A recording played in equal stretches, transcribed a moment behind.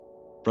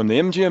From the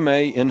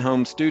MGMA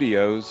in-home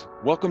studios,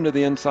 welcome to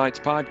the Insights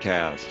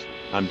Podcast.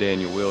 I'm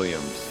Daniel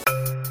Williams.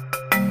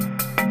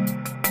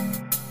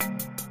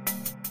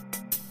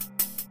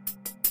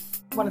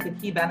 One of the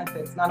key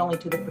benefits, not only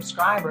to the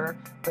prescriber,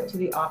 but to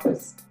the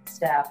office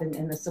staff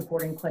and the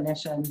supporting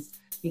clinicians,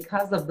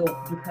 because of the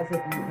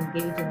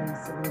engaging in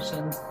these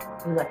solutions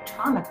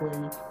electronically,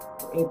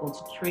 we're able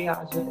to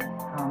triage it,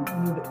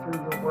 move it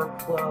through your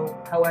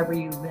workflow, however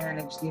you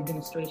manage the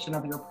administration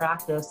of your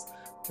practice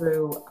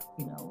through,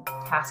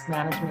 task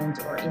management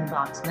or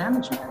inbox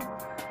management.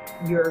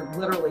 You're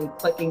literally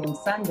clicking and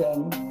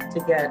sending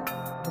to get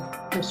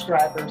the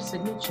prescriber's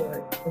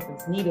signature if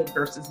it's needed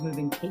versus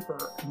moving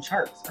paper and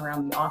charts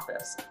around the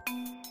office.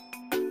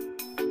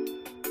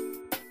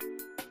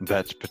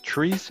 That's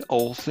Patrice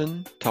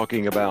Olson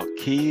talking about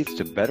keys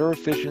to better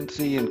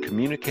efficiency and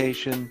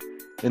communication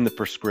in the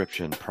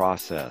prescription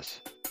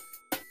process.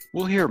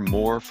 We'll hear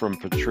more from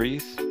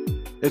Patrice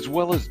as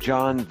well as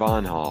John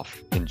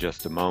Vonhoff in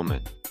just a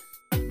moment.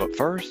 But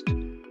first,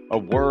 a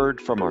word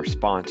from our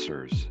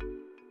sponsors.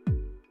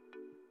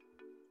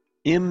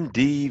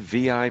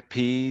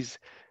 MDVIP's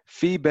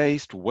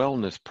fee-based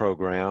wellness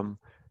program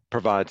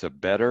provides a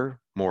better,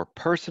 more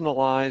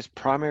personalized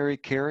primary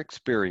care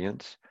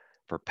experience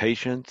for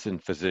patients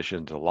and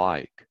physicians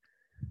alike,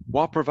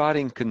 while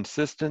providing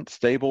consistent,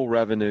 stable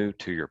revenue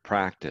to your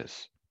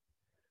practice.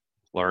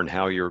 Learn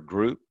how your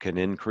group can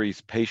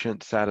increase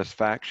patient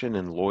satisfaction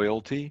and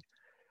loyalty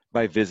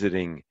by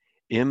visiting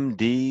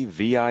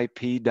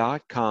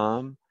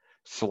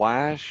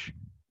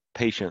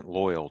mdvip.com/patient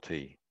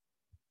loyalty.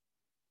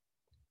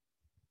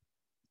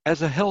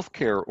 As a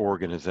healthcare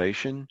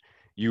organization,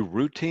 you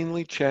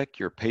routinely check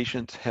your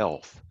patients'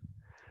 health.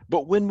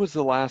 But when was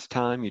the last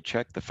time you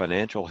checked the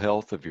financial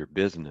health of your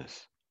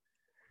business?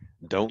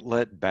 Don't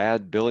let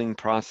bad billing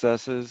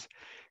processes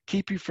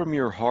keep you from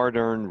your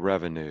hard-earned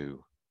revenue.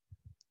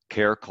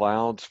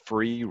 CareCloud's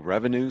free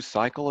revenue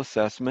cycle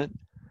assessment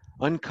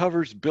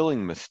uncovers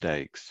billing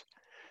mistakes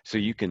so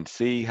you can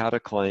see how to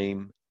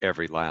claim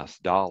every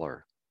last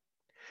dollar.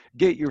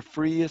 Get your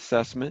free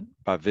assessment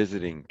by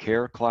visiting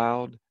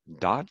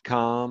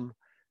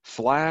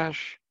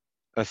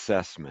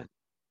carecloud.com/assessment.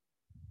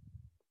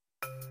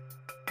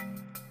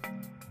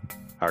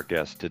 Our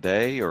guests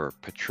today are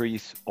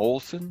Patrice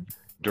Olson,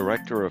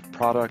 Director of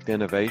Product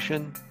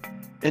Innovation,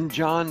 and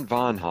John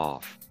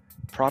Vonhoff,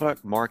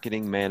 Product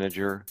Marketing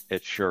Manager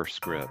at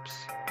SureScripts.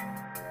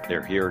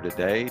 They're here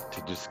today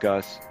to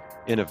discuss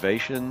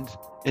innovations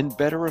and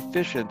better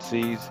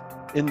efficiencies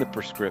in the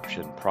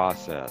prescription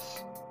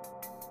process.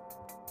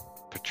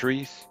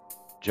 Patrice,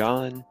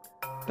 John,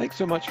 thanks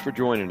so much for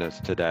joining us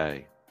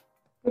today.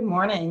 Good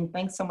morning.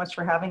 Thanks so much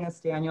for having us,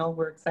 Daniel.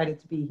 We're excited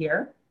to be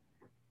here.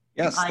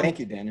 Yes, thank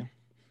you, Daniel.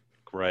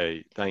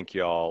 Great. Thank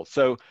you all.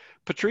 So,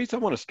 Patrice, I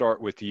want to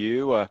start with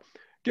you.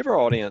 Give our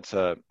audience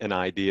an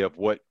idea of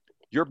what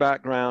your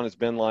background has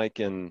been like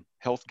in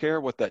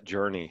healthcare, what that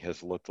journey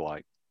has looked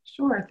like.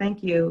 Sure.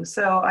 Thank you.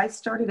 So I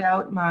started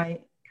out my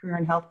career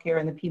in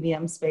healthcare in the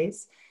PBM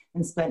space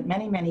and spent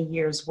many, many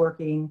years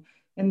working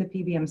in the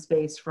PBM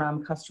space,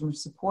 from customer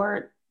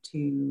support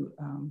to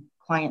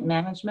client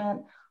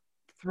management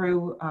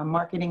through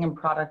marketing and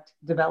product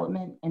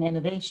development and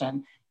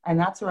innovation. And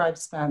that's where I've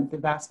spent the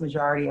vast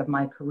majority of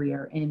my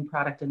career, in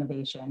product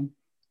innovation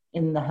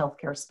in the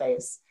healthcare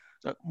space.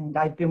 And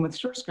I've been with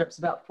SureScripts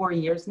about 4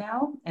 years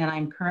now, and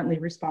I'm currently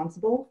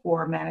responsible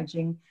for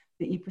managing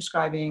the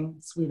e-prescribing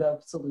suite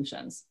of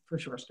solutions for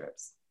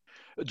SureScripts.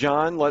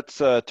 John,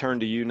 let's turn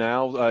to you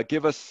now.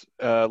 Give us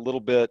a little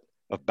bit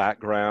of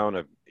background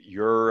of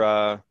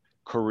your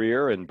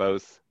career in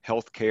both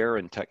healthcare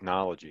and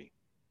technology.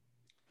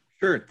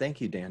 Sure.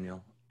 Thank you,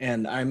 Daniel.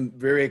 And I'm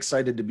very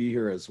excited to be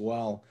here as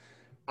well.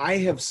 I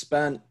have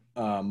spent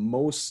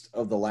most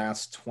of the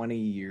last 20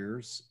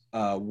 years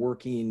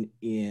working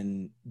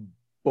in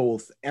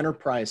both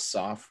enterprise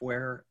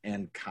software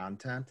and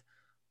content,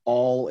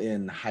 all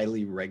in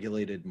highly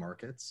regulated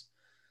markets.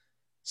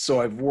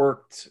 So I've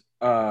worked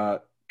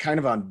kind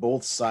of on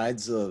both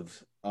sides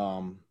of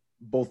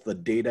both the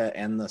data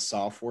and the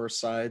software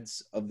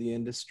sides of the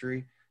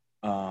industry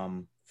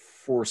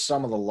for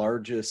some of the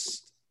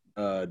largest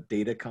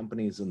data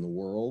companies in the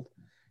world.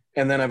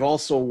 And then I've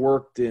also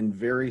worked in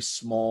very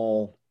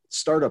small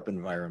startup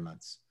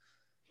environments.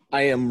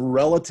 I am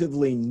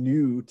relatively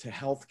new to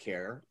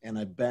healthcare, and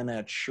I've been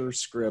at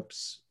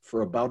SureScripts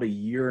for about a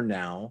year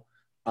now,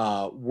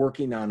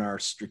 working on our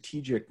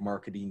strategic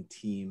marketing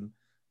team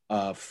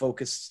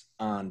focused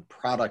on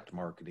product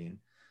marketing.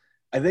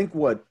 I think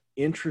what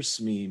interests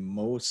me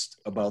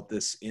most about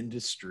this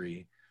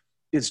industry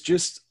is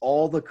just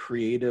all the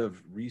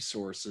creative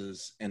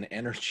resources and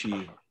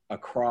energy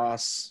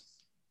across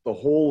the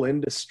whole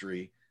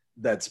industry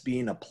that's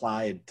being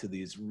applied to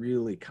these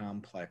really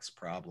complex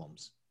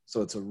problems.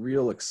 So it's a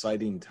real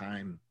exciting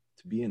time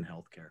to be in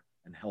healthcare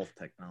and health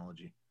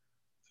technology.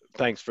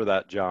 Thanks for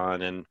that,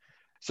 John. And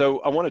so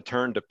I want to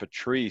turn to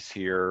Patrice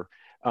here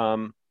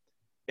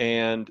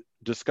and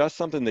discuss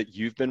something that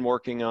you've been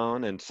working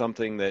on and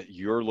something that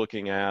you're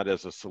looking at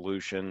as a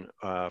solution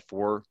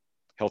for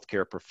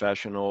healthcare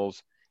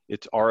professionals.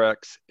 It's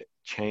RX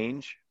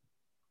Change.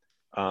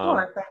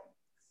 Sure.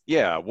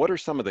 Yeah, what are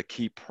some of the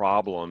key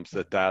problems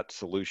that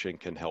solution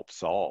can help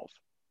solve?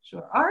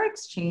 Sure. Our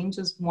exchange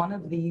is one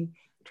of the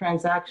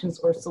transactions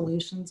or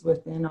solutions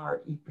within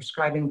our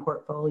e-prescribing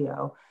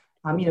portfolio.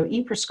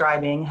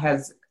 E-prescribing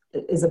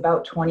is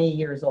about 20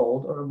 years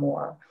old or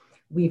more.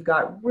 We've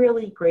got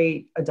really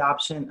great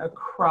adoption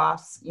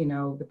across,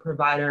 the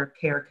provider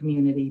care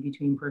community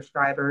between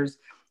prescribers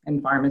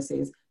and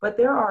pharmacies. But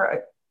there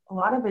are a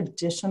lot of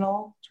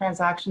additional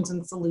transactions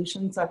and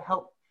solutions that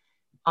help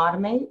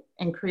automate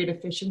and create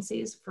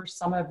efficiencies for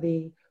some of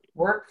the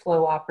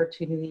workflow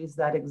opportunities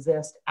that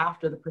exist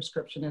after the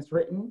prescription is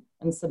written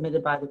and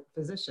submitted by the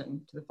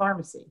physician to the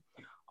pharmacy.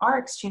 Our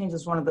exchange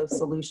is one of those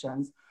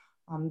solutions.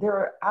 There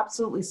are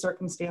absolutely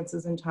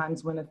circumstances and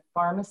times when a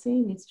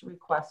pharmacy needs to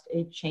request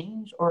a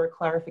change or a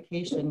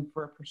clarification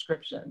for a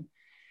prescription.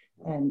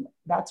 And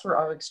that's where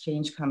our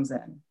exchange comes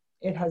in.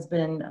 It has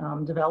been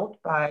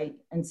developed by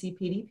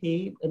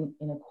NCPDP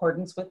in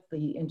accordance with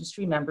the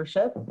industry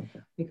membership,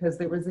 because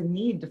there was a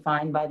need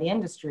defined by the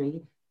industry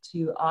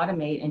to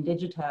automate and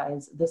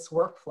digitize this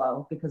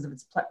workflow because of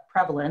its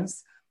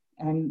prevalence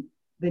and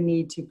the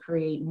need to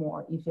create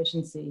more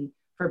efficiency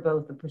for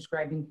both the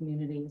prescribing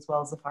community as well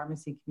as the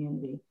pharmacy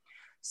community.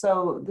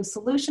 So the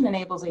solution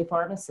enables a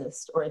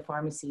pharmacist or a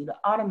pharmacy to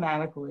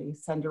automatically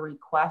send a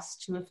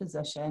request to a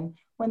physician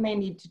when they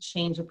need to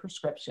change a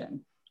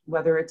prescription,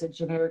 whether it's a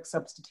generic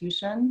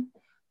substitution,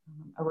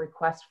 a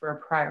request for a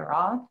prior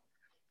auth,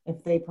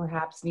 if they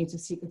perhaps need to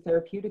seek a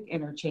therapeutic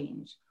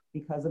interchange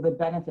because of a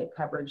benefit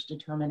coverage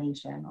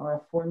determination or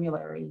a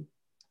formulary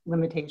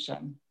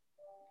limitation.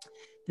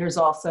 There's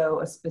also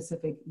a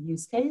specific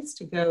use case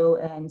to go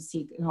and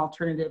seek an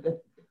alternative if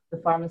the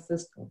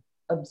pharmacist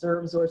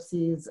observes or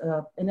sees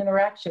an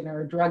interaction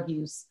or a drug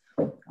use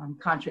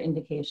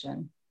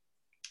contraindication.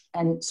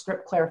 And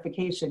script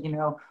clarification,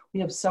 we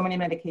have so many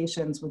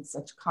medications with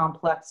such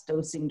complex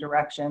dosing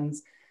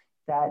directions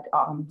that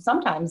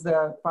sometimes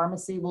the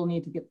pharmacy will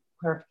need to get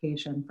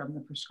clarification from the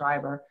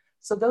prescriber.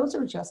 So those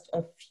are just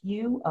a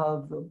few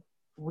of the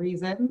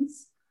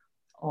reasons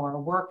or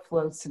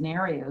workflow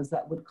scenarios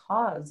that would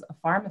cause a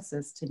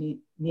pharmacist to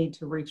need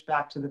to reach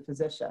back to the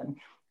physician.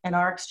 And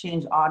our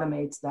exchange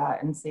automates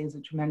that and saves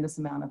a tremendous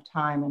amount of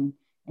time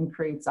and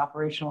creates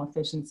operational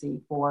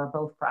efficiency for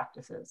both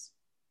practices.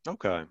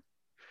 Okay,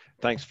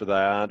 thanks for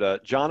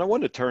that. John, I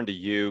want to turn to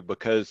you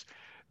because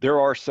there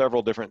are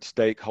several different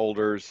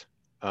stakeholders,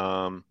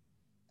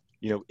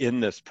 in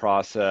this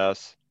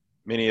process.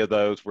 Many of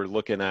those we're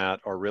looking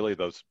at are really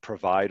those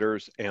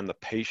providers and the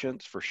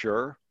patients for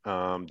sure.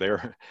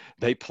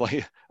 They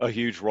play a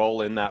huge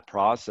role in that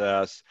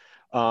process.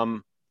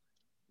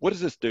 What does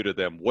this do to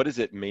them? What does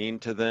it mean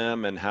to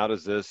them, and how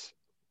does this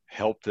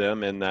help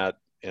them in that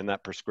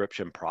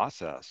prescription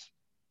process?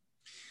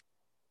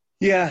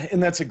 Yeah,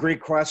 and that's a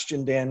great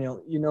question,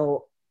 Daniel.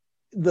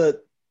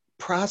 The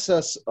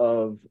process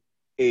of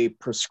a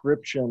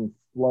prescription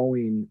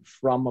flowing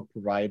from a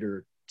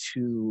provider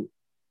to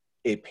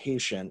a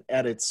patient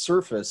at its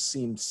surface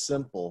seems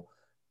simple,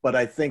 but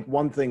I think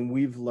one thing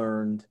we've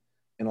learned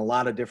in a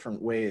lot of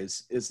different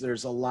ways is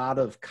there's a lot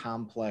of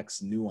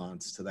complex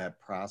nuance to that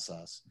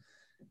process.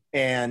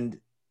 And,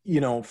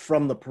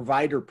 from the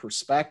provider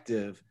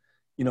perspective,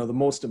 the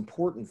most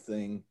important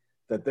thing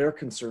that they're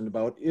concerned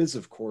about is,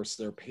 of course,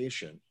 their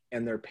patient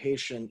and their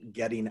patient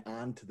getting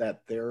onto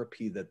that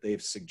therapy that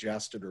they've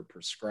suggested or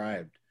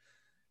prescribed.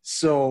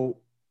 So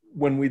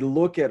when we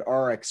look at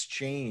our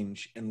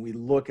exchange and we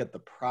look at the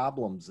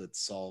problems it's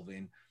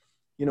solving,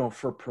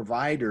 for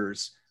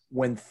providers,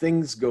 when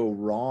things go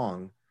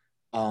wrong,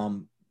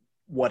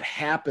 what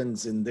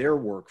happens in their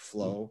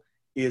workflow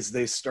is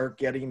they start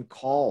getting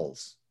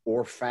calls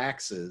or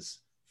faxes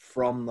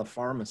from the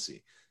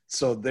pharmacy.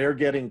 So they're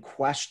getting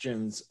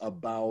questions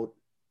about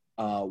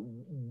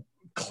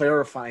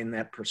clarifying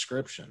that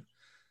prescription.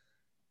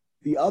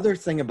 The other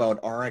thing about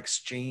our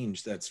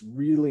exchange that's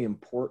really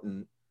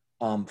important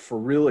for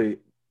really,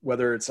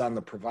 whether it's on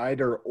the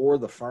provider or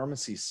the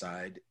pharmacy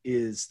side,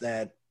 is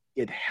that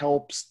it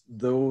helps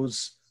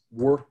those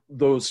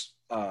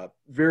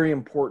very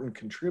important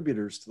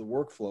contributors to the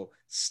workflow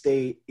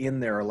stay in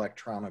their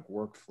electronic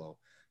workflow.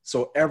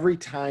 So every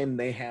time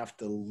they have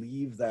to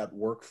leave that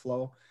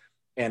workflow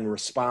and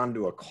respond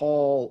to a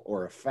call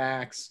or a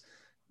fax,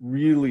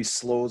 really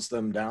slows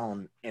them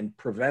down and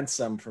prevents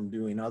them from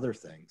doing other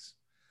things.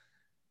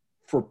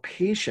 For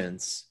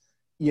patients,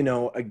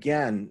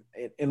 again,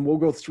 and we'll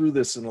go through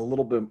this in a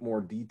little bit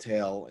more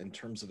detail in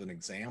terms of an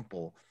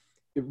example,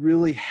 it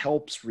really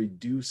helps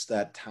reduce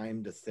that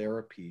time to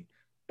therapy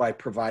by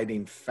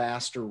providing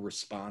faster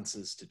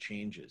responses to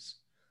changes.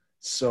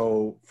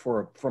 So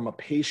from a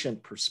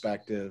patient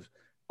perspective,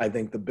 I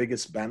think the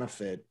biggest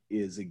benefit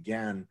is,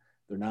 again,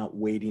 they're not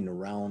waiting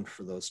around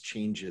for those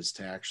changes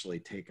to actually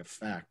take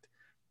effect.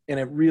 And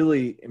it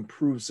really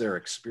improves their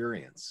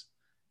experience.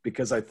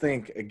 Because I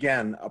think,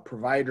 again, a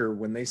provider,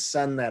 when they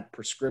send that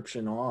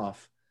prescription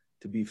off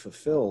to be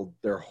fulfilled,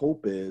 their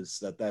hope is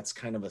that that's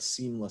kind of a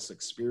seamless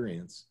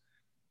experience.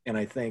 And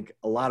I think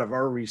a lot of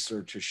our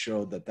research has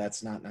showed that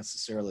that's not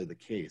necessarily the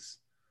case.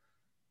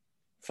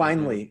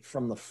 Finally,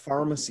 from the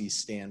pharmacy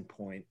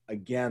standpoint,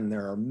 again,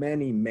 there are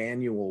many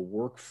manual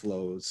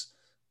workflows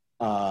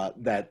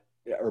that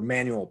or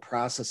manual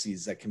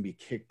processes that can be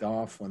kicked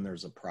off when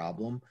there's a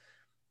problem,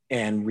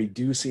 and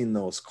reducing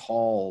those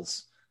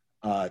calls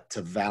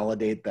to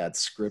validate that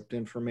script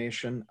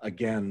information,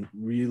 again,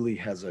 really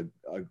has a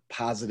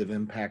positive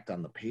impact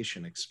on the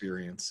patient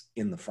experience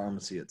in the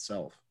pharmacy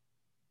itself.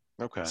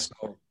 Okay.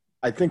 So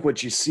I think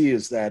what you see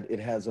is that it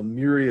has a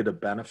myriad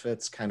of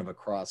benefits kind of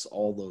across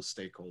all those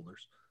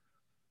stakeholders.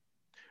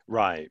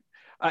 Right.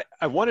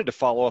 I wanted to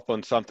follow up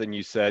on something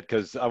you said,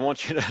 because I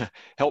want you to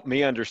help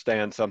me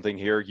understand something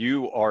here.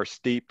 You are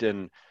steeped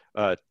in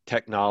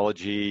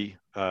technology,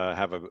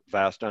 have a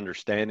vast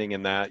understanding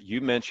in that.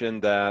 You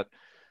mentioned that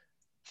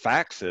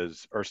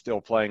faxes are still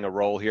playing a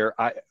role here.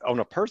 On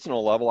a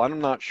personal level,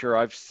 I'm not sure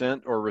I've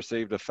sent or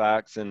received a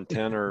fax in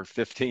 10 or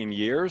 15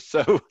 years.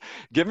 So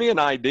give me an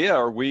idea.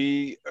 Are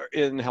we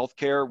in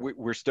healthcare,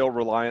 we're still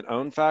reliant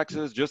on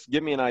faxes? Just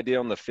give me an idea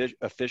on the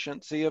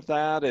efficiency of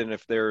that, and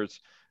if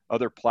there's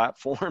other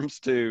platforms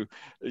to,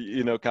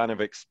 kind of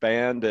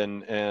expand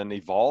and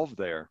evolve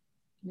there.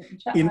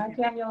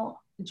 Daniel,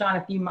 John,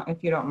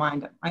 if you don't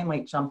mind, I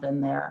might jump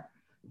in there.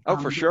 Oh,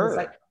 for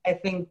sure. I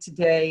think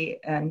today,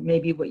 and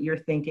maybe what you're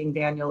thinking,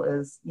 Daniel,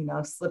 is,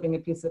 slipping a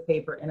piece of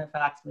paper in a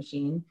fax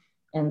machine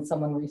and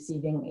someone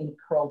receiving a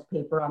curled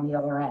paper on the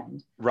other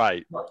end.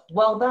 Right.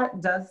 Well,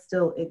 that does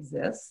still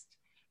exist.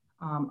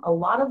 A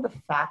lot of the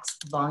fax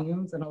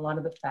volumes and a lot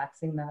of the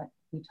faxing that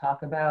we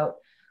talk about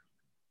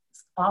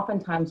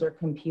oftentimes are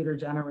computer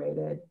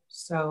generated.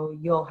 So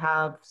you'll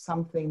have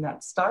something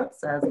that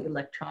starts as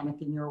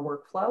electronic in your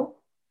workflow,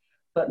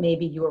 but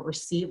maybe your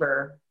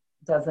receiver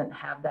doesn't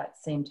have that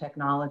same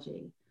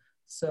technology.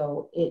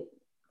 So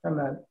from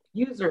a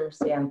user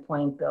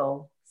standpoint,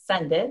 they'll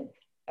send it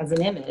as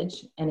an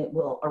image and it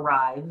will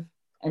arrive.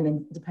 And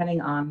then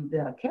depending on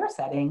the care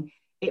setting,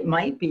 it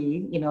might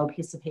be, a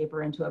piece of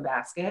paper into a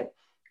basket.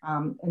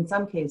 In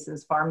some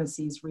cases,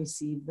 pharmacies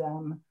receive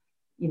them,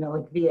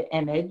 like via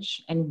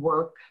image and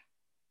work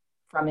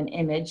from an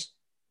image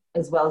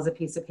as well as a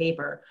piece of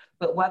paper.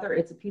 But whether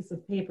it's a piece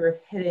of paper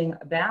hitting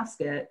a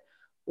basket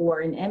or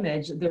an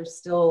image, there's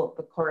still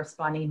the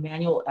corresponding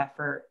manual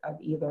effort of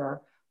either,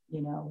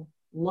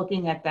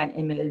 looking at that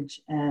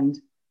image and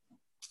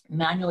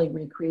manually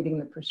recreating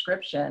the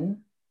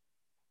prescription,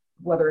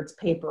 whether it's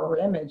paper or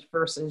image,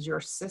 versus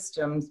your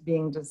systems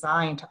being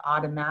designed to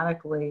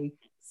automatically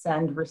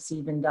send,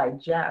 receive, and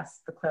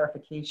digest the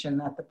clarification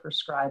that the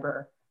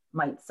prescriber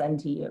might send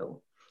to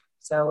you.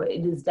 So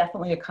it is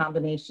definitely a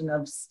combination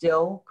of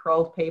still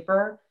curled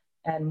paper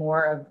and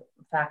more of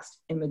faxed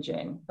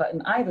imaging. But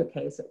in either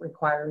case, it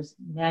requires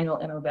manual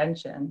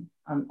intervention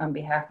on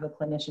behalf of the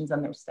clinicians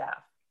and their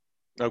staff.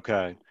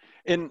 Okay.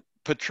 And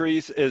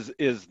Patrice,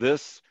 is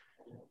this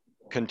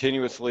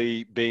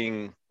continuously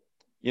being,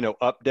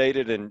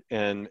 updated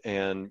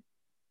and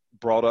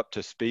brought up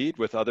to speed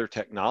with other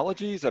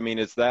technologies? I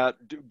mean,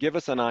 give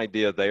us an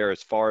idea there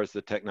as far as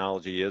the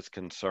technology is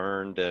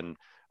concerned, and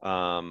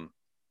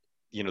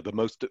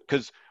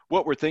because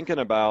what we're thinking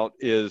about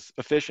is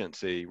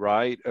efficiency,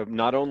 right?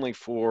 Not only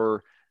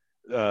for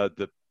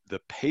the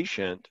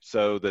patient,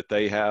 so that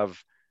they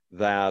have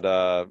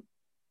that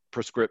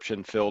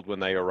prescription filled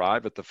when they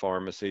arrive at the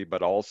pharmacy,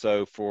 but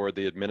also for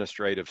the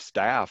administrative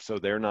staff, so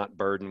they're not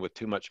burdened with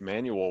too much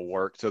manual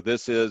work. So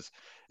this is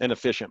an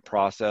efficient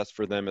process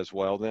for them as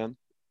well then?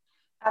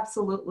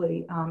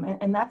 Absolutely.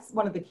 And that's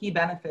one of the key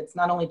benefits,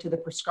 not only to the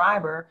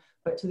prescriber,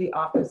 but to the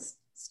office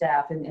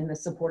staff and the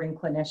supporting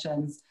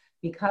clinicians.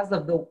 Because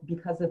of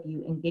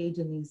you engage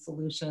in these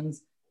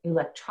solutions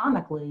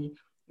electronically,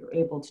 you're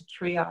able to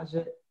triage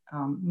it,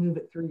 move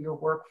it through your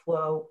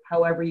workflow,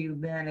 however you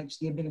manage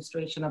the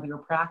administration of your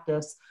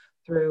practice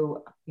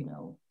through,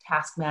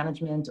 task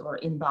management or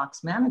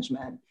inbox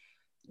management.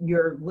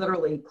 You're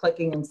literally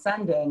clicking and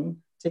sending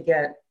to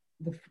get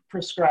the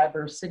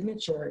prescriber's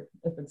signature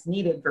if it's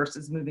needed,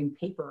 versus moving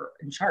paper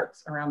and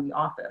charts around the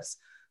office.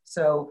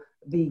 So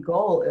the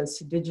goal is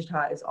to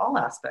digitize all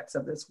aspects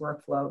of this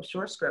workflow.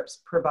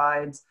 SureScripts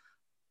provides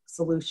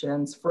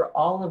solutions for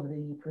all of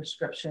the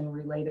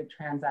prescription-related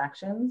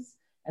transactions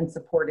and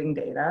supporting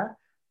data.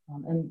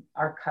 And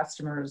our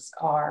customers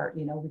are,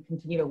 we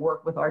continue to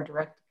work with our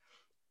direct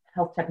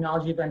health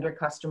technology vendor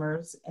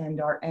customers and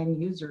our end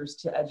users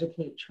to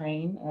educate,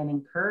 train, and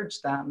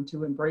encourage them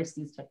to embrace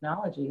these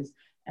technologies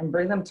and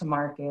bring them to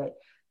market,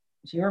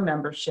 to your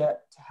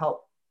membership, to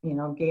help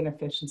gain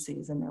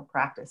efficiencies in their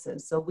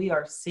practices. So we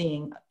are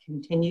seeing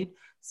continued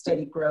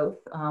steady growth.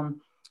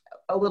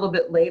 A little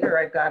bit later,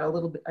 I've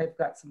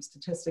got some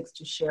statistics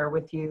to share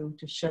with you,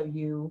 to show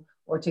you,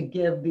 or to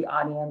give the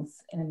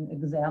audience an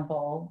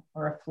example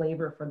or a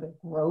flavor for the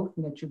growth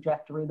and the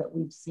trajectory that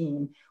we've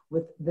seen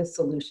with this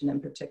solution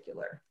in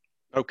particular.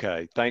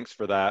 Okay, thanks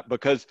for that,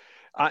 because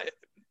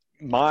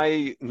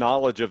my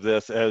knowledge of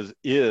this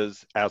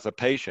is as a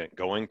patient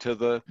going to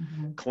the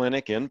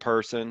clinic in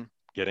person,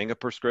 getting a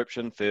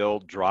prescription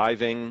filled,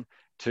 driving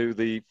to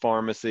the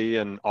pharmacy,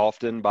 and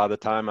often by the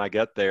time I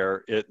get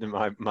there,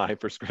 my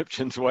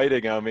prescription's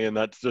waiting on me, and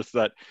that's just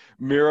that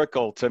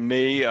miracle to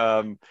me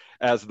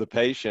as the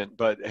patient.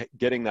 But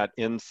getting that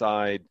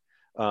inside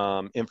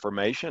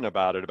information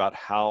about it, about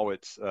how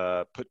it's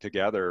put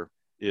together,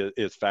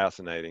 is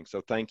fascinating.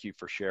 So thank you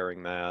for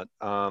sharing that.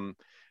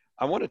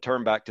 I want to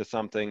turn back to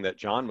something that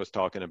John was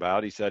talking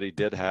about. He said he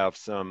did have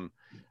some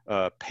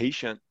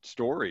patient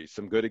stories,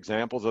 some good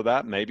examples of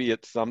that. Maybe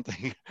it's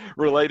something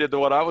related to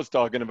what I was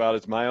talking about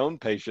as my own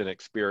patient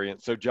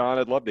experience. So John,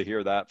 I'd love to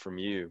hear that from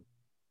you.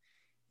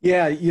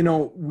 Yeah,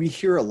 we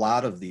hear a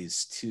lot of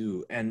these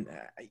too. And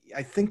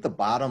I think the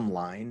bottom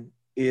line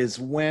is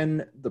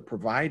when the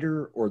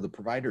provider or the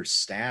provider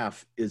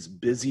staff is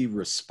busy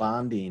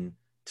responding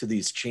to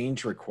these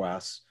change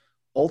requests,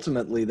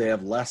 ultimately they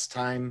have less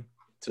time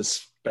to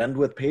spend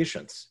with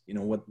patients,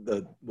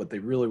 what they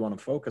really want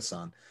to focus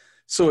on.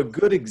 So a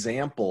good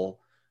example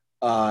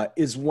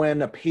is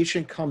when a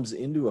patient comes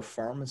into a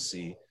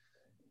pharmacy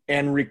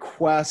and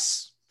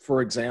requests,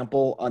 for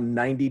example, a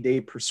 90-day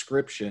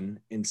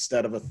prescription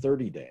instead of a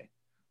 30-day.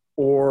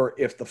 Or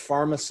if the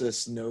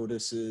pharmacist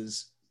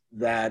notices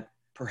that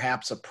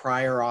perhaps a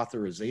prior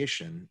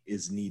authorization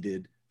is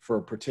needed for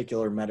a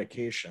particular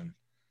medication,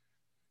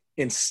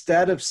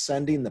 instead of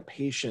sending the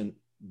patient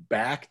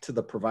back to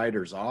the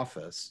provider's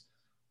office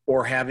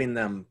or having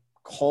them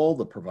call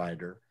the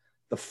provider,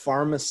 the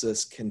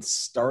pharmacist can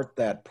start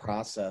that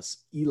process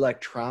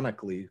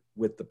electronically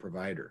with the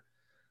provider,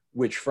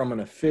 which from an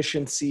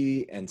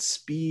efficiency and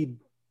speed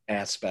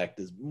aspect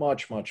is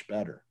much, much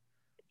better.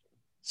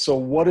 So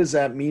what does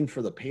that mean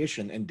for the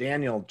patient? And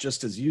Daniel,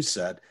 just as you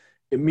said,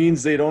 it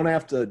means they don't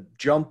have to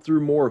jump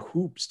through more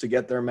hoops to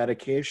get their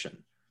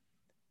medication.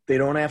 They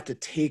don't have to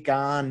take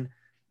on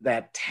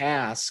that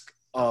task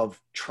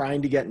of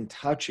trying to get in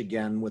touch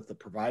again with the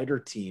provider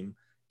team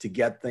to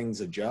get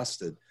things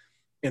adjusted.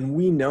 And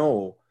we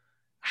know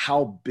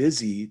how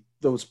busy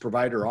those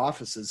provider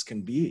offices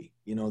can be.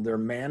 They're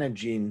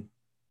managing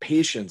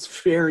patients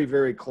very,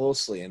 very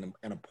closely in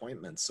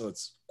appointments. So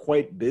it's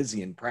quite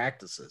busy in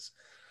practices.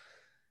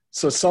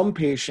 So some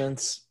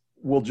patients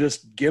will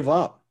just give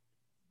up.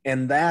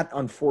 And that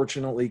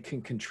unfortunately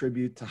can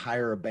contribute to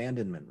higher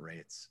abandonment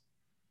rates.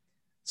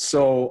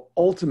 So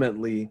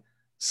ultimately,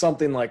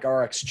 something like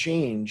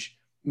RxChange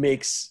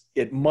makes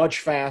it much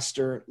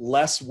faster,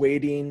 less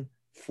waiting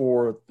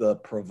for the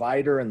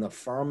provider and the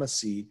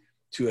pharmacy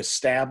to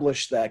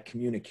establish that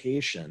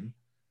communication.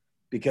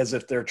 Because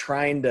if they're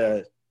trying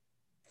to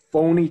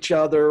phone each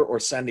other or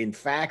sending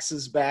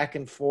faxes back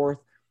and forth,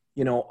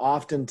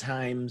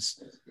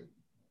 oftentimes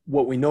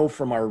what we know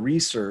from our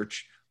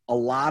research, a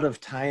lot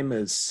of time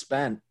is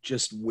spent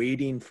just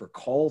waiting for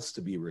calls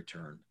to be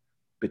returned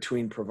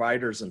between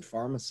providers and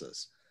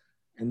pharmacists.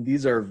 And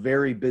these are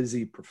very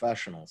busy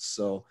professionals.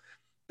 So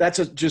that's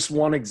just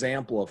one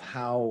example of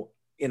how,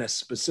 in a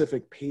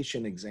specific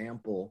patient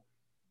example,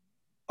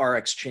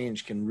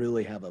 RxChange can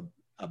really have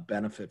a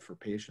benefit for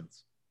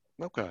patients.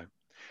 Okay.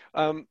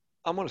 I'm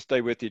going to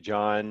stay with you,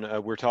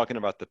 John. We're talking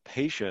about the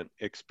patient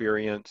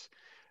experience,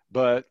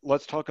 but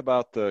let's talk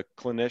about the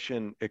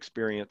clinician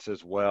experience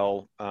as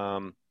well.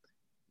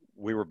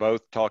 We were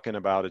both talking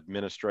about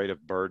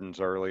administrative burdens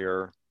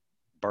earlier.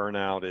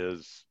 Burnout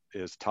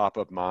is top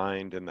of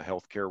mind in the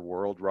healthcare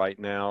world right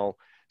now.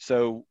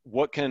 So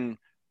what can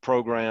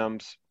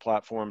programs,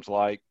 platforms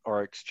like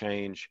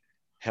RxChange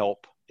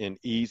help in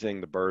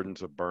easing the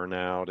burdens of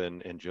burnout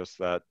and just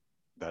that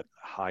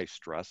high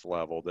stress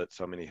level that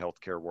so many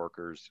healthcare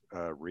workers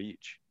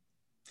reach?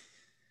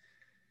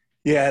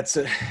 Yeah,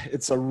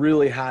 it's a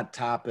really hot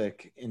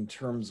topic in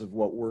terms of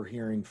what we're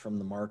hearing from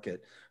the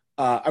market.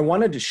 I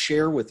wanted to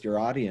share with your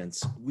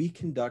audience, we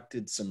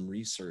conducted some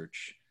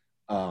research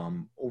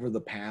over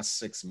the past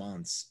 6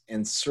 months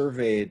and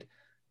surveyed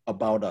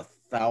about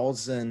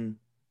 1,000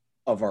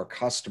 of our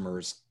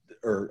customers,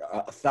 or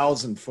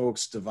 1,000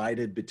 folks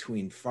divided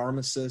between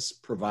pharmacists,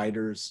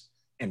 providers,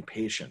 and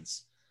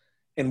patients.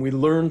 And we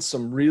learned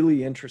some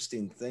really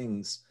interesting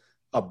things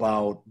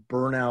about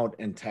burnout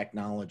and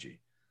technology.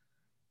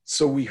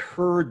 So we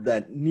heard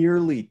that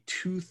nearly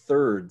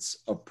 2/3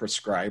 of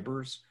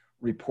prescribers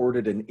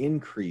reported an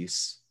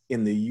increase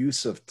in the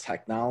use of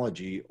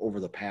technology over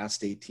the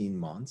past 18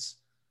 months.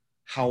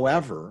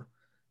 However,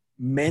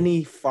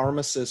 many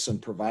pharmacists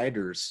and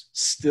providers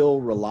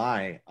still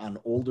rely on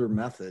older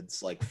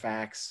methods like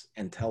fax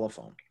and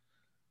telephone,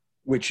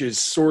 which is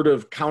sort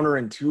of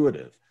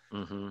counterintuitive.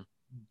 Mm-hmm.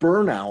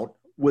 Burnout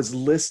was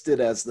listed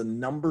as the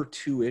number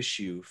 2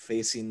 issue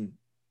facing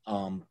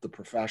the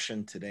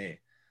profession today.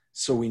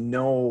 So we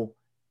know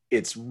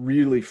it's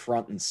really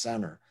front and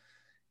center.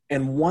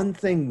 And one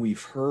thing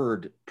we've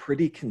heard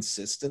pretty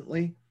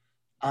consistently,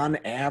 on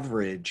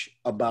average,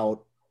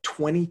 about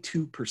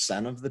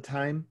 22% of the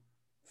time,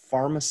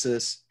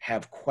 pharmacists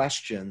have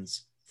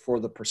questions for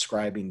the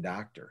prescribing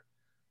doctor.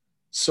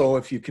 So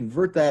if you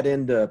convert that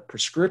into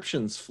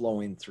prescriptions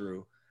flowing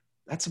through,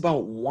 that's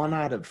about 1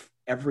 out of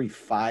every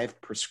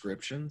 5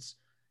 prescriptions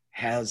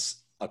has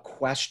a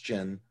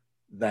question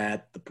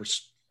that the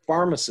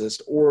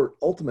pharmacist or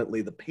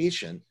ultimately the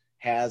patient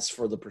has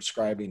for the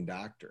prescribing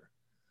doctor.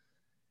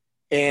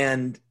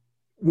 And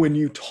when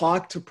you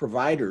talk to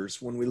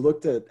providers, when we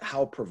looked at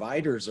how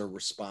providers are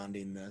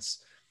responding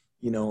this,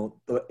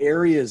 the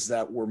areas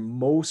that were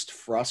most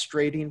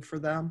frustrating for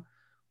them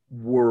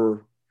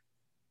were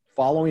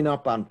following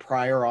up on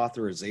prior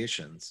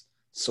authorizations.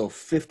 So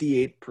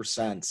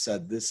 58%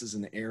 said this is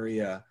an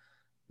area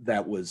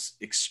that was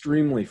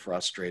extremely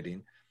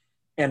frustrating,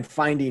 and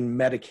finding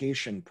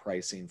medication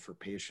pricing for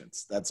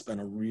patients. That's been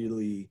a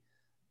really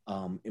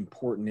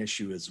important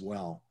issue as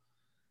well.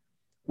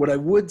 What I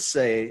would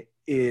say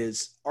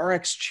is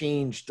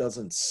RxChange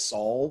doesn't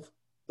solve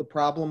the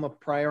problem of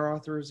prior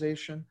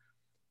authorization,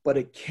 but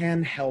it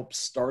can help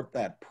start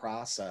that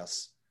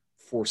process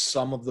for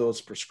some of those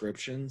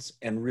prescriptions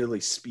and really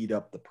speed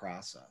up the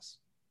process.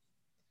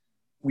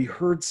 We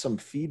heard some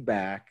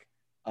feedback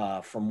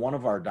from one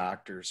of our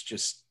doctors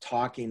just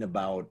talking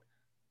about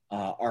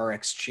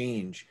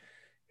RxChange.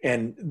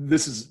 And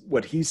this is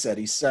what he said.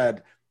 He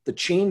said, the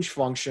change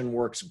function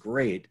works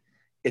great.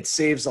 It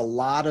saves a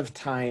lot of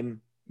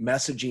time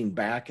messaging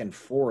back and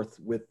forth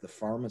with the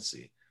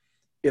pharmacy.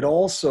 It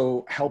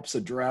also helps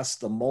address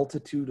the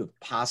multitude of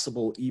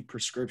possible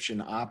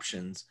e-prescription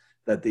options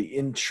that the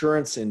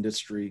insurance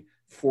industry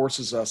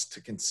forces us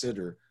to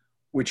consider,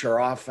 which are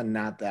often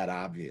not that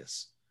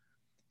obvious.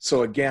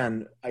 So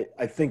again,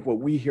 I think what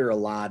we hear a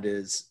lot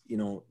is,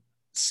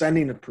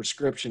 sending a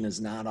prescription is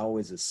not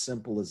always as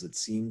simple as it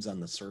seems on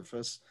the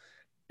surface.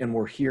 And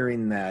we're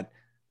hearing that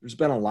there's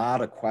been a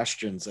lot of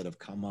questions that have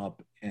come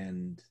up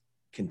and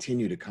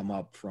continue to come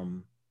up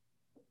from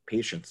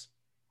patients.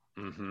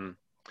 Mm-hmm.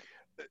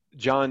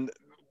 John,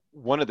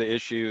 one of the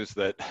issues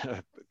that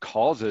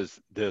causes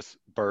this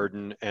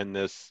burden and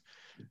this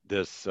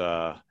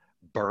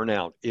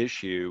burnout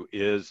issue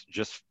is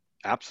just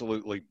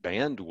absolutely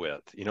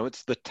bandwidth.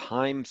 It's the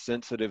time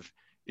sensitive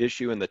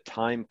issue and the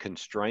time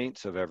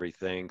constraints of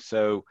everything.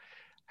 So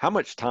how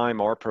much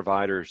time are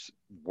providers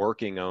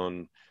working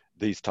on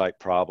these type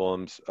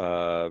problems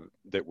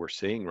that we're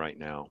seeing right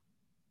now?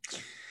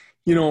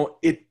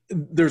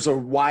 There's a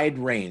wide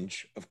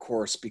range, of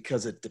course,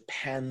 because it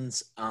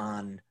depends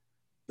on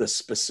the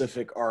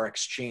specific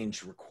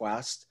RxChange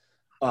request.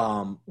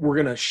 We're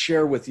going to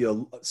share with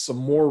you some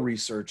more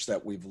research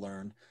that we've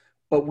learned,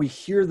 but we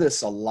hear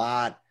this a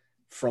lot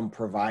from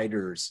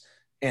providers.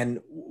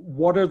 And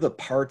what are the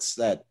parts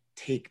that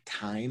take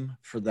time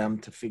for them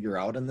to figure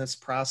out in this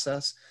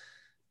process?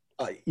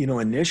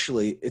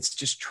 Initially, it's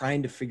just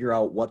trying to figure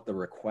out what the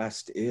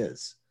request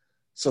is.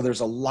 So there's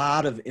a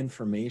lot of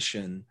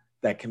information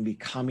that can be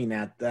coming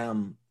at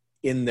them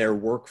in their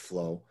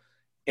workflow,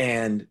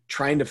 and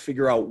trying to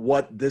figure out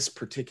what this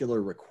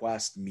particular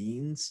request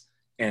means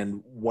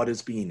and what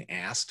is being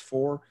asked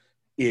for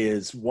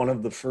is one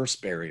of the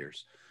first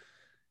barriers.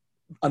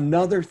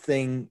 Another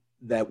thing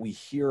that we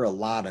hear a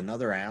lot,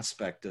 another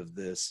aspect of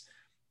this,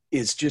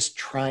 is just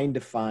trying to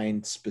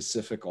find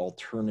specific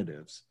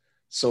alternatives.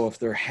 So if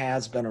there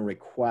has been a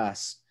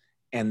request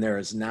and there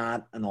is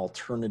not an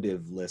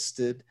alternative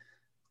listed,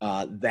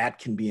 that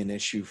can be an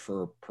issue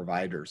for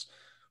providers.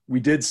 We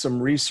did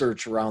some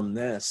research around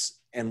this,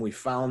 and we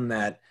found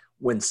that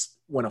when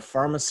a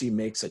pharmacy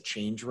makes a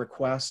change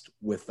request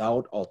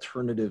without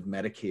alternative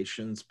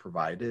medications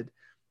provided,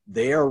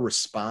 they are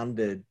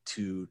responded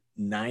to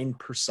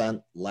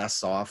 9%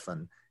 less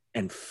often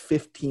and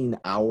 15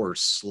 hours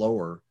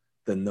slower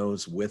than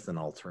those with an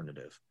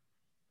alternative.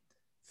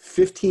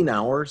 15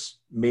 hours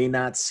may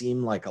not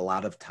seem like a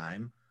lot of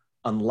time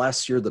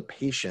unless you're the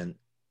patient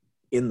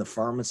in the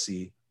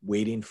pharmacy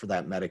waiting for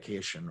that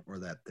medication or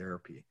that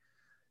therapy.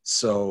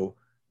 So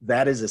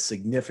that is a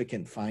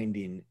significant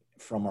finding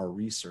from our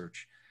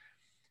research.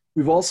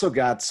 We've also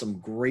got some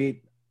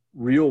great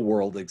real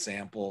world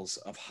examples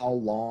of how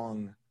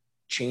long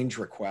change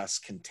requests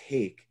can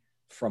take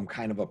from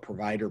kind of a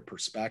provider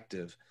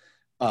perspective.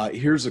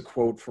 Here's a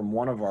quote from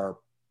one of our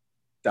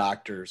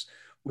doctors.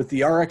 With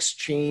the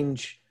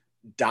RxChange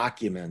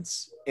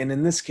documents, and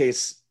in this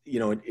case,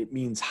 it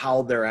means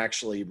how they're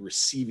actually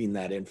receiving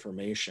that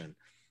information.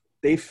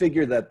 They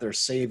figure that they're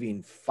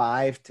saving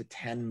 5 to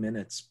 10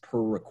 minutes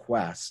per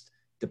request,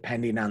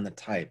 depending on the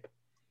type.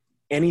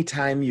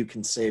 Anytime you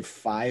can save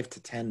 5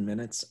 to 10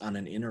 minutes on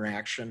an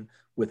interaction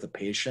with a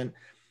patient,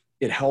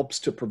 it helps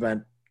to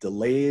prevent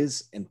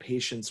delays and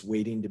patients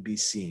waiting to be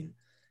seen.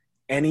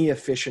 Any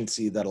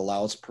efficiency that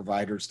allows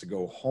providers to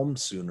go home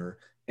sooner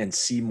and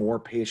see more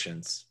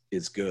patients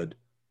is good.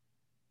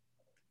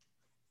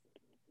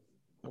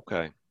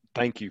 Okay,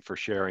 thank you for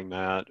sharing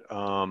that.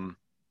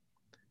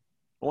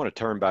 I want to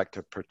turn back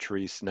to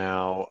Patrice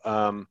now.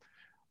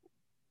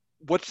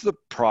 What's the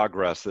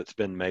progress that's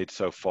been made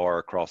so far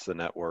across the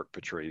network,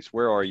 Patrice?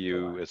 Where are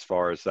you as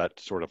far as that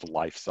sort of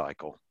life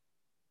cycle?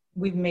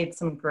 We've made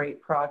some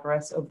great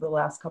progress over the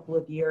last couple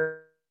of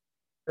years,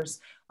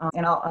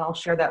 and I'll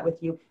share that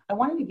with you. I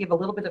wanted to give a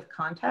little bit of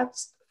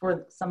context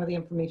for some of the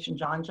information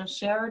John just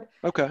shared.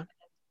 Okay.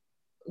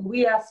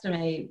 We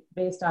estimate,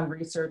 based on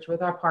research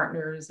with our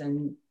partners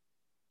and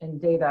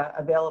data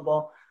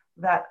available,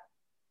 that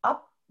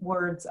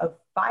words of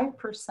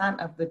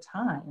 5% of the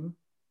time,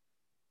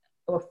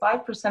 or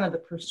 5% of the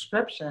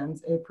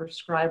prescriptions a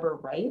prescriber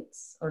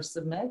writes or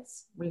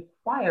submits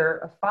require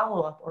a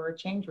follow-up or a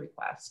change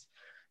request.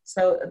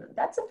 So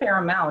that's a fair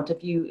amount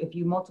if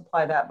you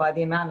multiply that by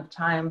the amount of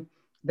time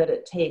that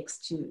it takes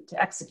to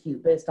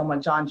execute based on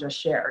what John just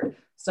shared.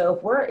 So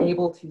if we're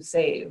able to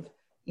save,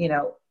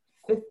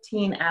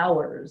 15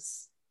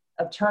 hours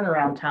of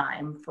turnaround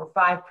time for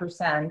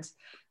 5%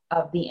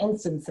 of the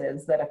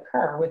instances that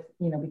occur with,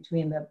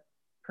 between the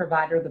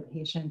provider, the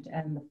patient,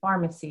 and the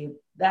pharmacy,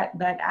 that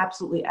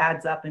absolutely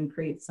adds up and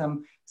creates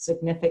some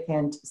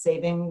significant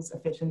savings,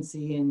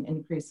 efficiency, and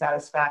increased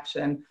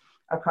satisfaction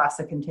across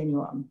the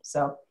continuum.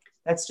 So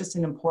that's just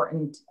an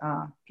important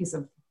piece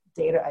of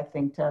data, I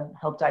think, to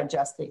help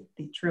digest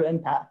the true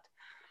impact.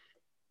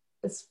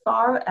 As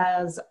far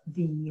as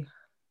the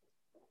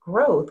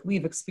growth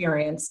we've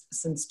experienced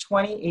since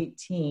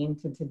 2018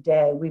 to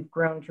today, we've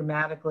grown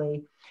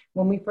dramatically.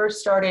 When we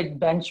first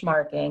started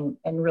benchmarking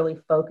and really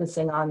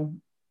focusing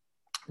on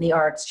the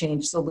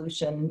RxChange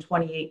solution in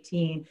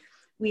 2018,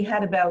 we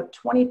had about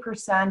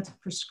 20%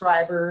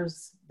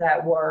 prescribers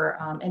that were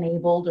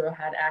enabled or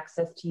had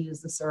access to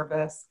use the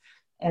service,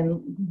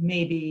 and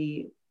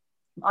maybe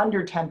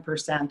under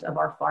 10% of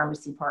our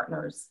pharmacy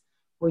partners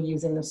were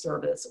using the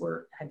service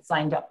or had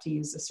signed up to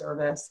use the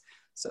service.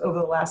 So over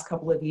the last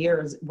couple of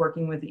years,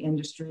 working with the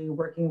industry,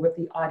 working with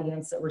the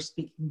audience that we're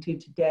speaking to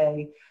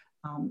today,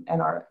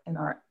 and our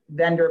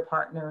vendor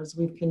partners,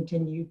 we've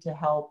continued to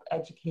help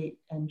educate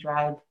and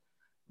drive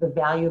the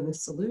value of the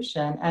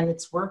solution, and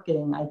it's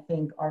working. I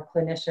think our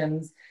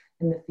clinicians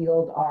in the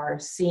field are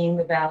seeing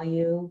the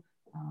value,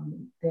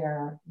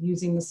 they're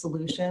using the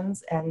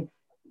solutions, and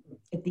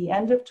at the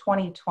end of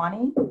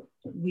 2020,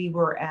 we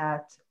were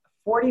at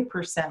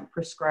 40%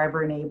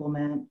 prescriber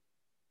enablement,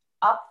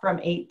 up from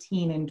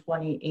 18 in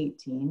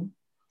 2018.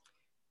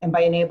 And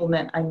by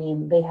enablement, I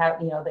mean they have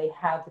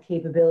the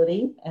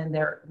capability and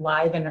they're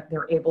live and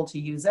they're able to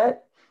use it.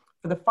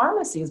 For the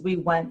pharmacies, we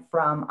went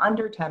from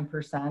under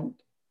 10%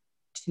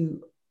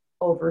 to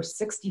over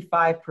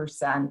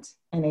 65%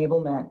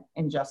 enablement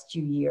in just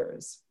 2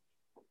 years.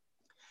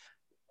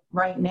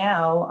 Right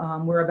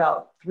now, we're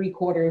about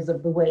 3/4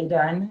 of the way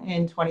done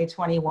in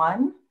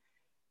 2021.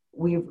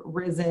 We've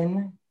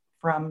risen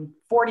from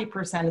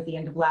 40% at the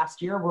end of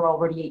last year. We're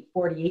already at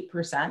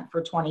 48%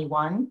 for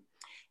 21.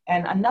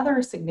 And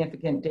another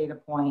significant data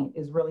point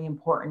is really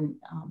important,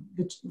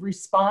 the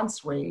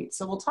response rate.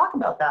 So we'll talk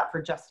about that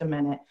for just a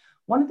minute.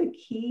 One of the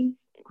key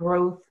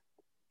growth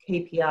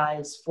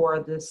KPIs for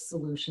this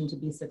solution to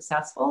be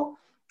successful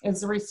is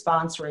the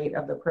response rate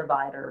of the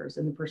providers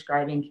in the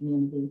prescribing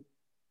community.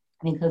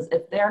 Because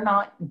if they're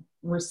not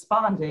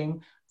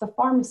responding, the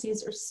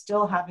pharmacies are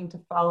still having to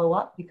follow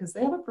up because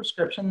they have a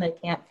prescription they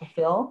can't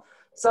fulfill.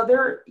 So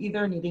they're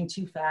either needing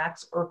to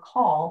fax or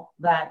call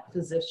that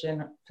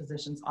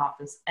physician's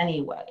office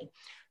anyway.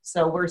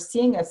 So we're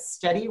seeing a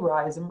steady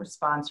rise in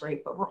response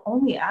rate, but we're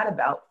only at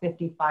about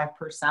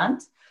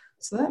 55%.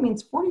 So that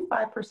means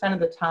 45% of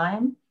the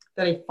time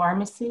that a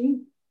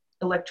pharmacy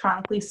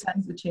electronically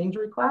sends the change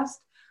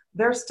request,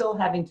 they're still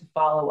having to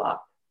follow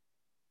up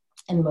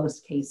in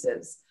most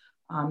cases.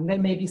 There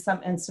may be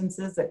some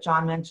instances that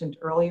John mentioned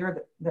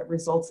earlier that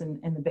results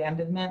in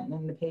abandonment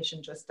and the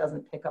patient just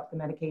doesn't pick up the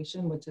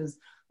medication, which is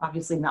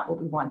obviously not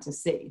what we want to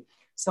see.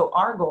 So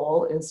our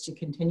goal is to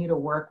continue to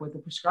work with the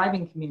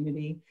prescribing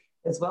community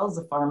as well as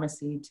the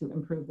pharmacy to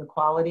improve the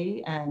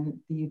quality and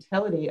the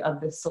utility of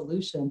this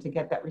solution to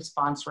get that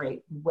response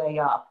rate way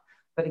up.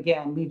 But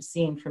again, we've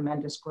seen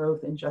tremendous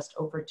growth in just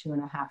over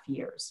 2.5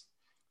 years.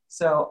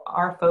 So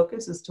our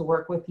focus is to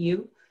work with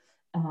you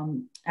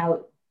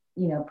out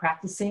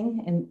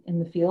practicing in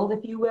the field,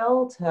 if you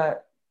will, to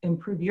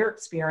improve your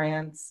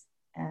experience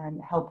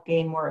and help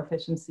gain more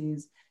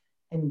efficiencies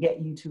and get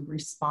you to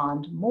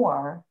respond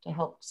more to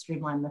help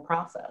streamline the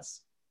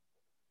process.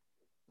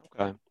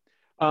 Okay.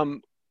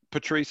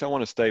 Patrice, I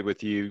want to stay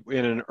with you.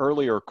 In an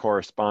earlier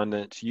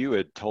correspondence, you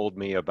had told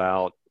me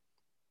about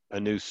a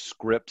new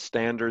script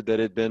standard that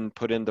had been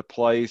put into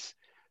place.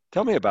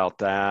 Tell me about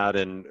that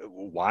and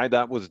why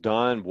that was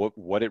done,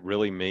 what it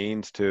really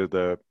means to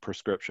the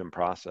prescription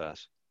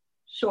process.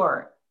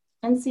 Sure.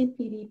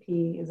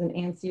 NCPDP is an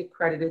ANSI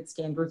accredited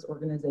standards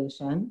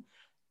organization,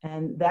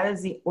 and that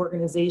is the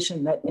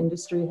organization that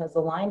industry has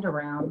aligned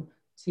around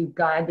to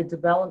guide the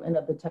development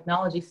of the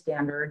technology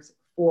standards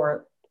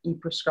for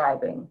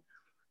e-prescribing.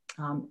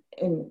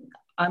 And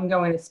I'm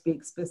going to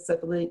speak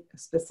specifically,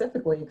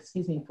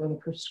 for the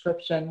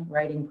prescription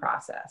writing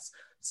process.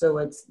 So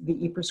it's the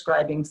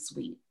e-prescribing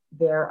suite.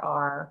 There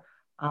are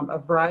a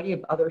variety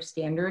of other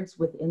standards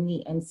within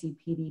the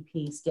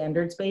NCPDP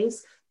standards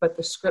base, but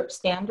the script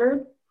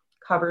standard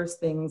covers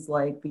things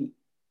like the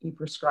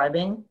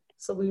e-prescribing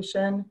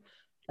solution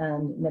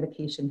and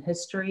medication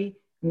history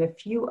and a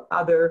few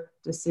other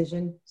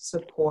decision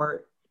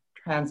support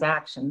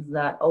transactions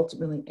that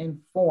ultimately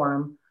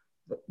inform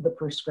the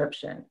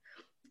prescription.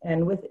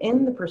 And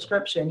within the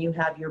prescription, you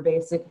have your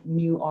basic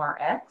new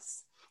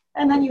Rx,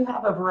 and then you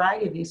have a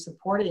variety of these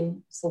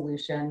supporting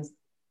solutions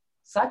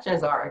such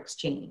as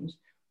RxChange,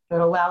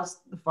 that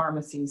allows the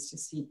pharmacies to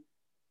seek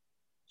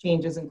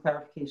changes and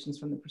clarifications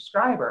from the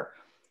prescriber.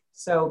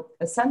 So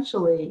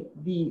essentially,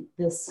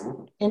 this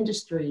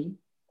industry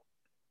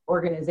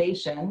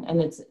organization,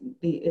 and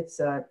it's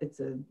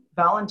a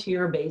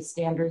volunteer-based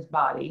standards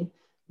body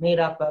made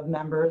up of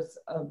members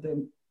of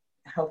the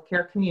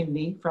healthcare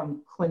community,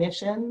 from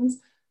clinicians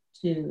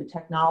to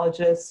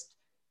technologists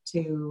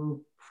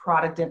to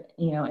product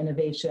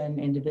innovation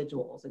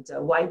individuals. It's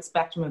a wide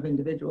spectrum of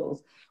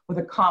individuals with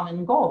a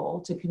common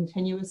goal to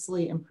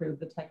continuously improve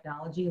the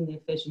technology and the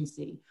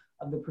efficiency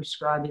of the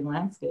prescribing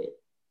landscape.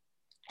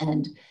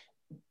 And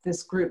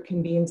this group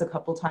convenes a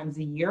couple times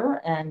a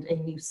year, and a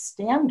new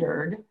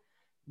standard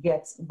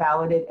gets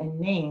balloted and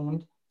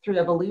named through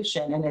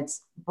evolution. And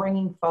it's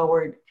bringing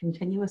forward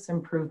continuous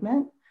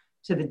improvement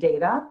to the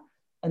data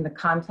and the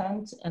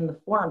content and the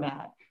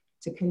format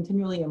to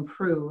continually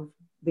improve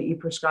the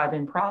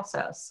e-prescribing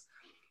process.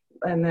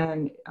 And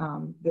then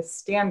this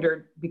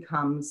standard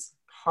becomes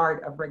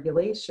part of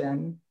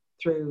regulation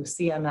through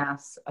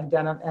CMS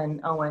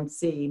and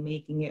ONC,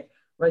 making it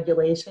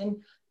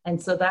regulation.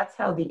 And so that's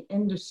how the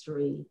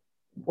industry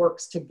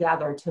works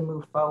together to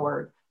move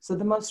forward. So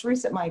the most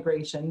recent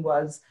migration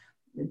was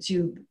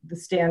to the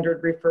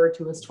standard referred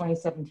to as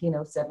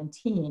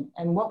 2017-017.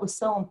 And what was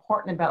so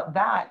important about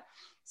that,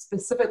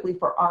 specifically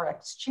for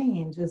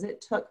RxChange, is it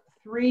took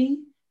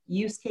 3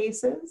 use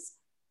cases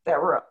that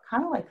were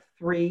kind of like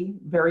 3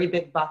 very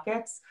big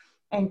buckets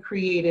and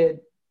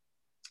created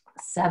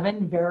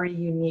 7 very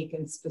unique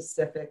and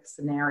specific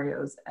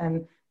scenarios.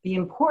 And the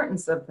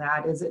importance of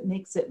that is it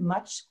makes it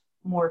much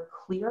more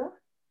clear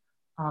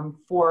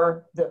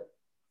for the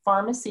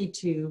pharmacy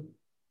to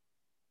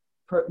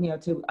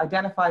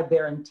identify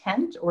their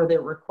intent or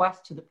their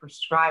request to the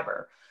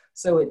prescriber.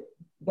 So it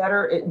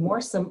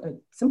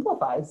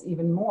simplifies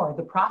even more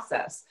the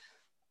process,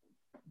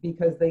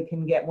 because they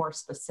can get more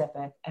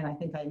specific. And I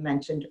think I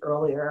mentioned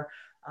earlier,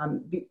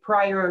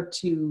 prior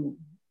to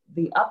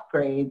the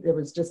upgrade, there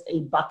was just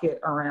a bucket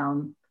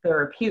around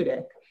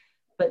therapeutic.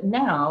 But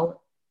now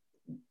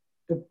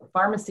the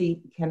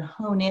pharmacy can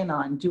hone in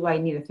on, do I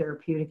need a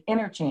therapeutic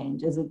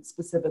interchange? Is it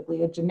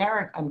specifically a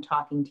generic I'm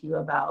talking to you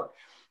about?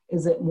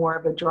 Is it more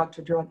of a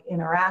drug-to-drug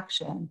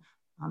interaction?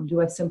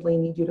 Do I simply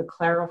need you to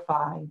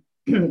clarify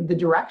the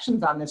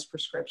directions on this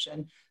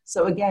prescription?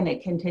 So again,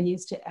 it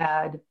continues to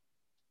add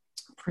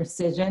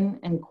precision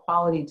and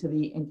quality to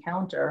the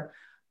encounter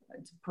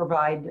to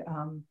provide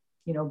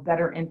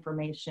better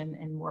information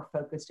and more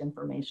focused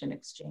information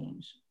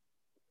exchange.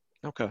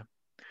 Okay.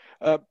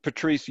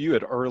 Patrice, you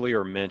had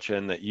earlier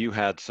mentioned that you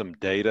had some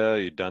data,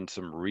 you'd done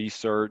some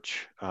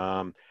research,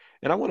 and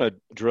I want to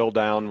drill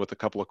down with a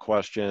couple of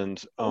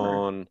questions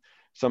on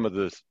some of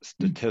the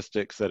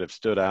statistics that have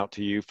stood out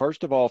to you.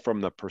 First of all, from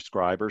the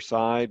prescriber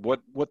side,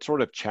 what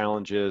sort of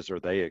challenges are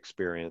they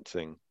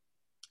experiencing?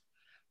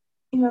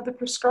 The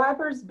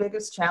prescriber's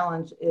biggest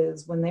challenge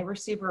is when they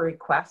receive a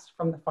request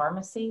from the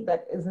pharmacy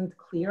that isn't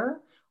clear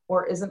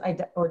or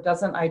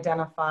doesn't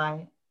identify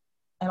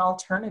an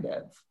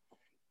alternative.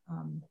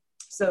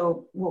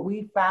 So what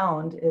we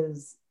found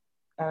is,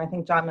 and I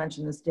think John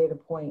mentioned this data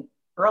point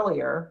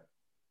earlier,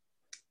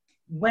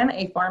 when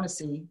a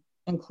pharmacy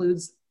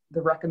includes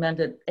a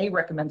recommended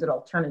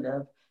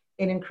alternative,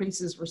 it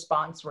increases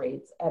response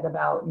rates at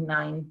about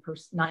 9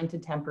 to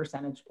 10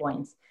 percentage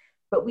points.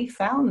 But we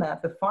found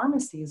that the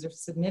pharmacies are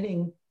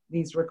submitting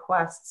these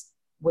requests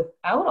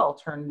without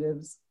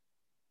alternatives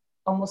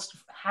almost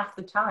half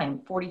the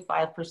time,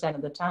 45%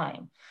 of the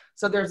time.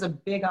 So there's a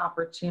big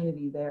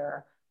opportunity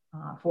there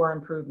for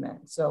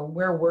improvement. So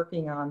we're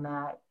working on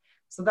that.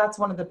 So that's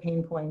one of the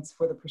pain points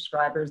for the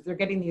prescribers. They're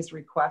getting these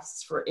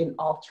requests for an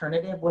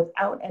alternative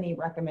without any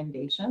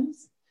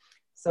recommendations.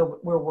 So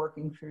we're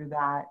working through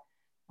that.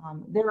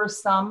 There are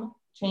some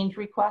change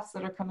requests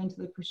that are coming to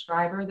the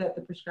prescriber that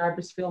the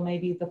prescribers feel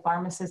maybe the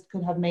pharmacist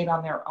could have made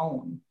on their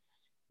own.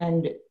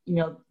 And,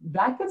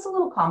 that gets a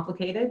little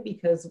complicated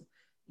because,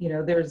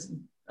 there's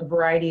a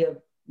variety of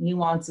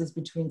nuances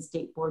between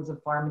state boards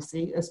of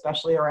pharmacy,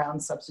 especially around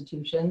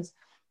substitutions.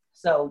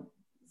 So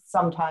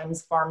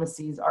sometimes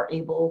pharmacies are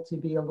able to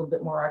be a little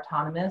bit more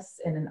autonomous,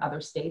 and in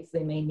other states,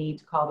 they may need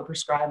to call the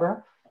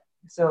prescriber.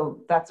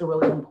 So that's a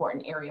really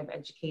important area of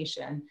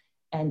education,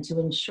 and to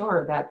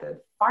ensure that the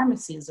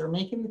pharmacies are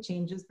making the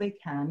changes they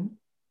can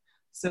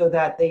so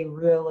that they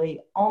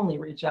really only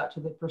reach out to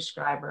the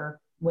prescriber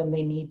when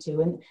they need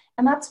to.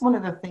 And that's one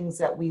of the things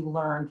that we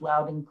learned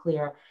loud and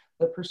clear.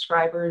 The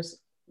prescribers,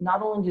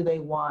 not only do they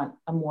want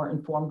a more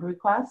informed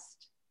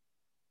request,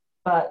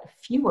 but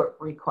fewer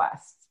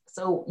requests.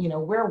 So,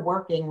 we're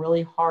working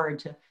really hard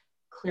to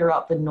clear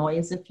out the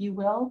noise, if you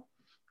will,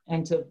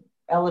 and to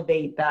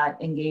elevate that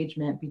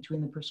engagement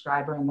between the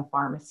prescriber and the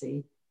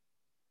pharmacy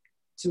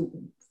to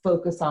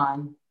focus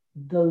on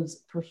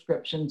those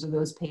prescriptions or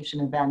those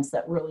patient events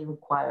that really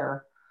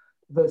require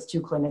those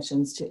two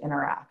clinicians to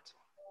interact.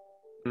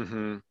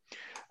 Mm-hmm.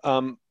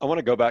 I want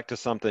to go back to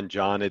something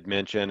John had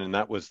mentioned, and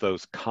that was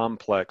those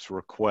complex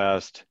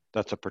requests.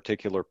 That's a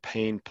particular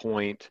pain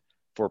point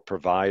for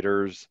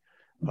providers.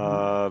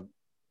 Mm-hmm.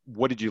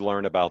 what did you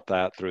learn about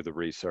that through the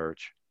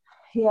research?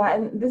 Yeah,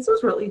 and this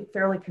was really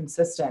fairly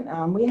consistent.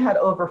 We had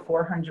over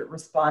 400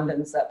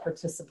 respondents that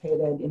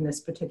participated in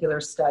this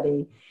particular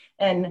study.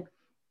 And,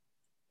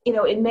 you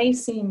know, it may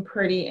seem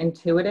pretty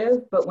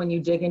intuitive, but when you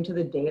dig into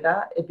the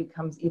data, it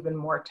becomes even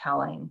more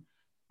telling.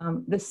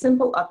 The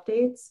simple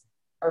updates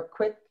are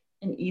quick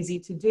and easy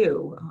to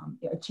do.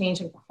 A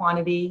change in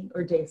quantity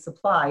or day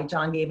supply.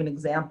 John gave an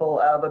example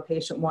of a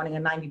patient wanting a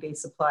 90-day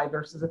supply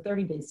versus a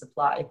 30-day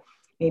supply.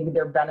 Maybe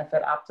their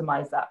benefit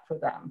optimized that for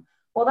them.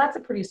 Well, that's a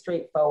pretty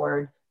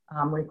straightforward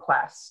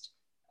request.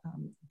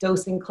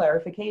 Dosing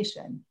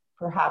clarification.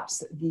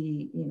 Perhaps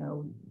the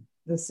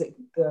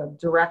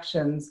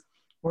directions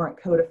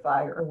weren't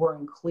codified or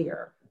weren't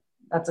clear.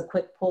 That's a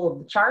quick pull of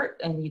the chart,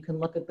 and you can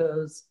look at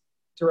those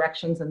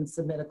directions and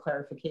submit a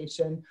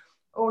clarification.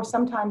 Or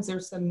sometimes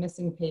there's some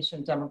missing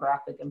patient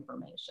demographic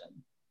information.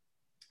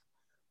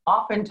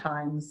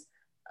 Oftentimes,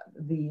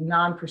 the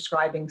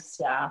non-prescribing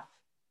staff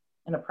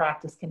in a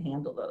practice can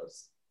handle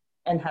those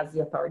and has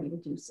the authority to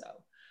do so.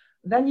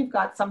 Then you've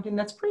got something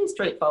that's pretty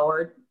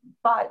straightforward,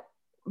 but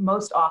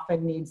most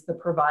often needs the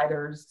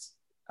provider's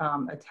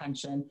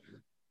attention.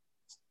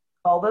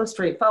 Although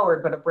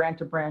straightforward, but a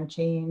brand-to-brand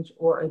change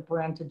or a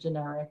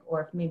brand-to-generic,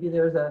 or if maybe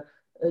there's a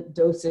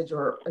dosage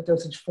or a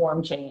dosage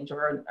form change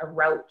or a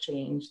route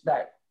change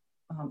that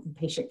the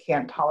patient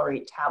can't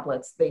tolerate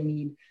tablets, they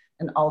need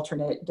an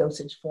alternate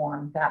dosage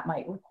form that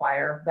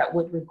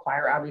would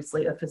require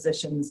obviously a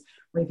physician's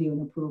review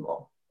and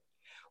approval.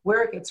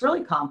 Where it gets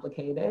really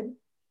complicated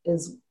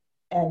is,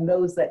 and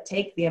those that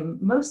take the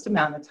most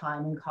amount of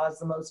time and cause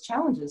the most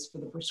challenges for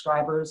the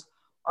prescribers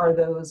are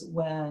those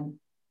when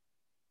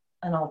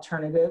an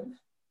alternative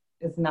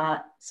is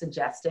not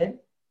suggested,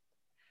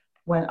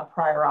 when a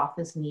prior auth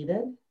is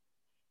needed,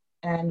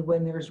 and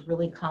when there's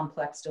really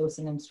complex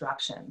dosing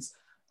instructions.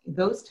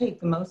 Those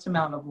take the most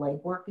amount of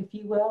legwork, if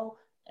you will,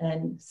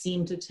 and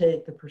seem to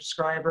take the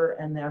prescriber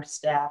and their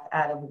staff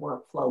out of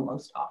workflow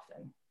most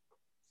often.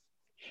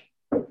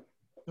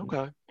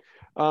 Okay.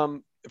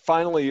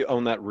 Finally,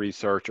 on that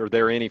research, are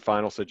there any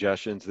final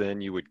suggestions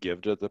then you would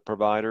give to the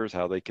providers,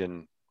 how they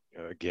can,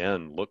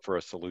 again, look for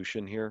a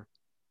solution here?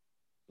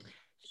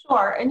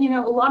 Sure. And, you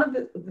know, a lot of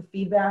the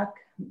feedback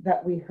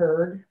that we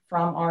heard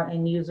from our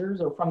end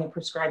users or from the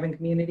prescribing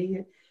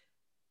community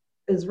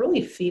is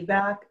really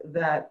feedback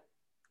that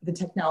the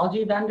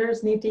technology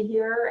vendors need to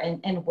hear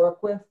and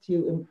work with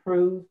to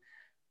improve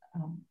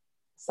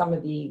some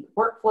of the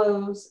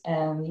workflows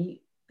and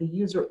the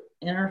user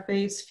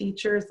interface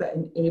features that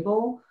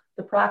enable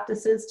the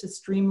practices to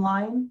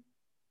streamline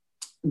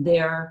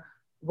their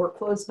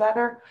workflows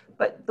better.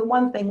 But the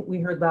one thing we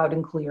heard loud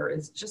and clear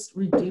is just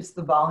reduce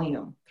the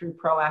volume through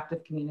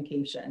proactive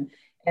communication.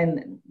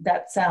 And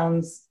that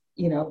sounds,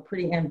 you know,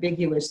 pretty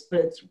ambiguous, but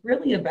it's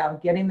really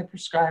about getting the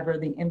prescriber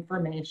the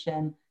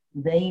information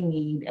they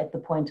need at the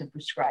point of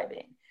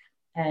prescribing.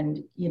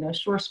 And, you know,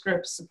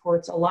 SureScripts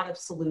supports a lot of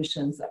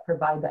solutions that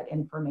provide that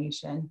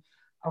information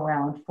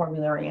around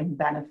formulary and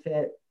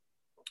benefit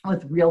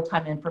with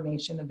real-time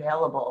information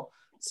available.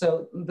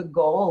 So the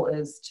goal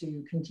is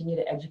to continue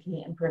to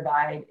educate and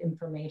provide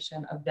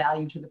information of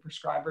value to the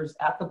prescribers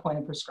at the point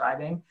of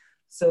prescribing.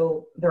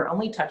 So they're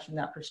only touching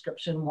that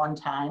prescription one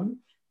time.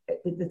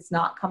 It's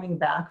not coming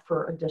back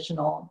for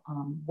additional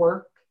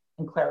work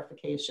and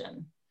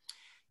clarification.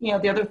 You know,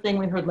 the other thing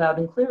we heard loud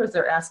and clear is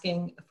they're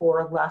asking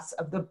for less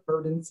of the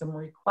burdensome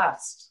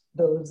requests,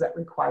 those that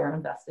require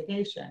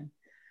investigation.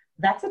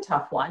 That's a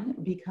tough one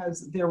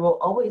because there will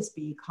always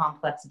be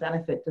complex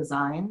benefit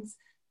designs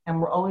and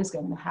we're always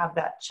going to have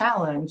that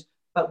challenge,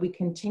 but we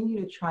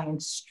continue to try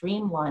and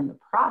streamline the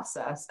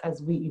process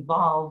as we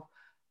evolve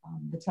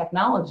the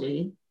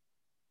technology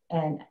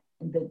and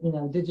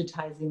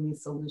digitizing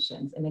these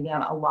solutions. And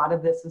again, a lot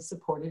of this is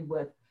supported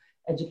with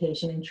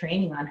education and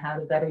training on how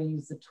to better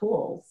use the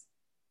tools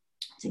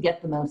to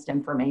get the most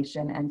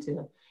information and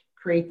to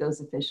create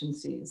those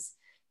efficiencies.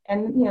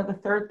 And, you know, the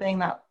third thing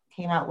that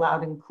came out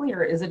loud and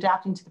clear is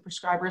adapting to the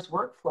prescriber's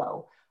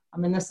workflow. I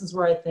mean, this is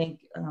where I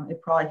think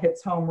it probably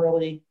hits home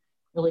really,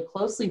 really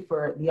closely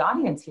for the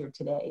audience here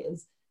today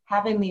is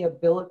having the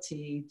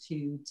ability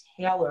to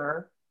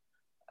tailor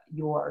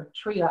your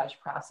triage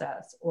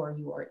process or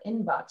your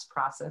inbox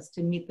process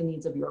to meet the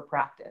needs of your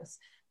practice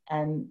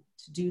and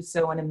to do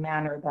so in a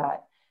manner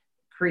that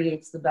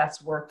creates the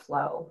best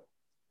workflow.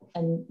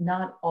 And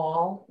not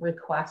all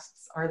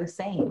requests are the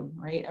same,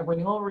 right? A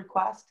renewal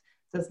request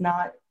is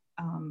not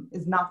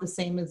the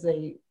same as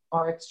a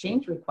RX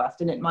change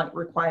request, and it might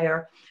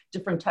require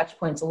different touch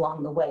points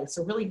along the way.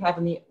 So really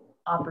having the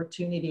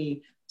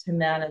opportunity to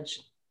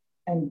manage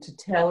and to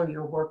tailor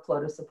your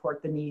workflow to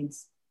support the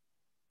needs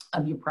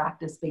of your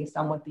practice based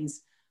on what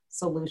these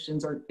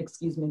solutions or,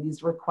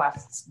 these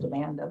requests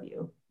demand of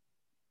you.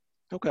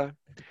 Okay,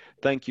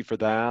 thank you for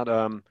that.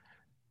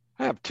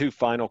 I have two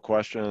final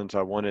questions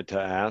I wanted to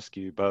ask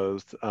you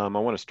both. I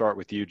want to start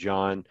with you,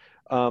 John.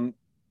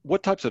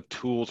 What types of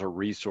tools or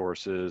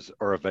resources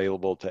are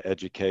available to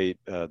educate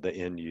the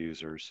end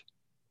users?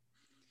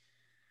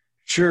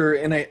 Sure,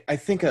 and I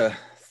think a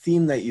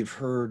theme that you've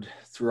heard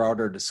throughout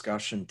our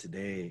discussion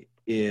today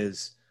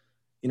is,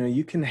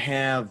 you can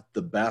have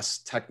the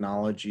best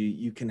technology,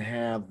 you can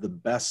have the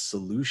best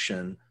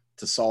solution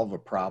to solve a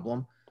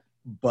problem,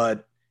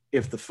 but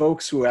if the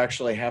folks who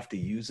actually have to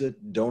use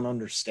it don't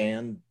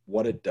understand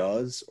what it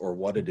does or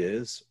what it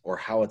is or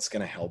how it's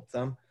going to help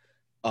them,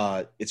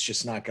 it's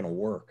just not going to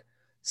work.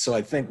 So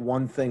I think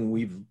one thing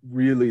we've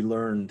really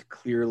learned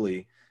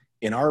clearly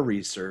in our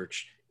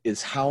research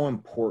is how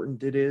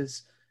important it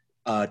is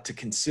to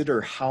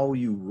consider how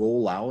you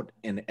roll out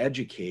and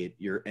educate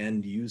your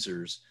end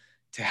users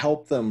to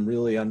help them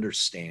really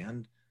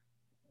understand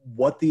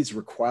what these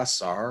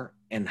requests are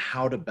and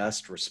how to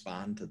best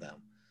respond to them.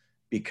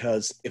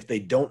 Because if they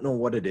don't know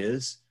what it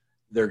is,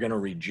 they're going to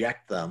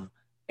reject them,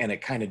 and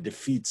it kind of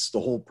defeats the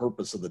whole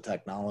purpose of the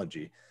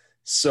technology.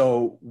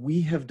 So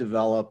we have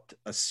developed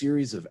a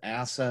series of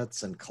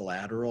assets and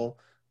collateral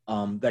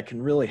that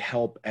can really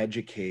help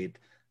educate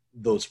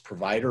those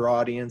provider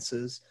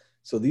audiences.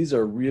 So these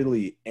are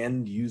really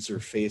end user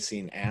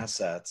facing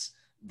assets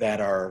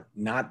that are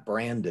not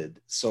branded.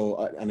 So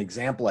an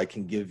example I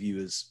can give you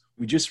is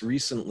we just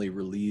recently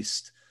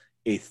released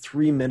a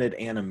 3-minute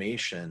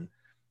animation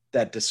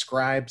that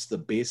describes the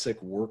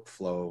basic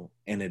workflow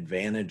and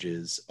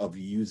advantages of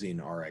using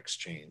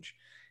RxChange.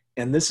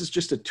 And this is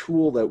just a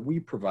tool that we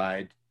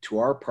provide to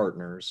our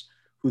partners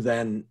who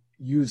then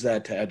use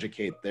that to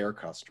educate their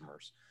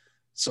customers.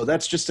 So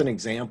that's just an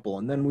example.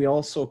 And then we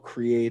also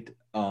create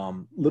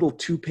little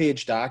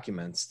 2-page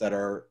documents that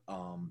are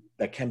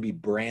that can be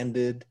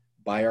branded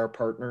by our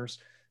partners.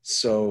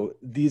 So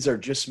these are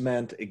just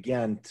meant,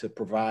 again, to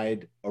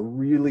provide a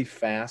really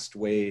fast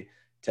way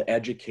to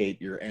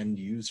educate your end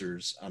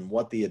users on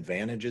what the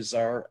advantages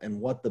are and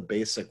what the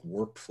basic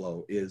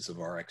workflow is of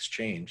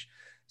RxChange,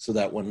 so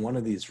that when one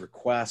of these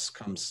requests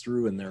comes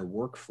through in their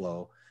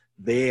workflow,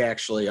 they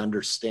actually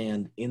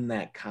understand in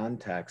that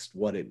context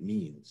what it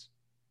means.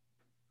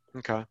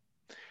 Okay.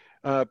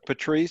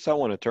 Patrice, I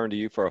want to turn to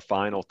you for a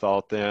final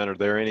thought then. Are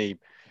there any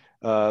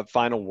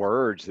final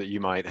words that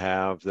you might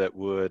have that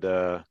would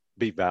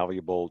be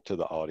valuable to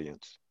the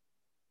audience?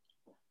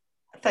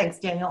 Thanks,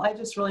 Daniel. I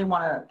just really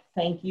want to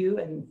thank you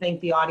and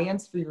thank the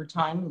audience for your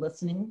time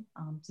listening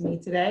to me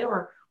today,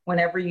 or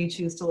whenever you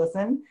choose to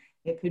listen.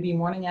 It could be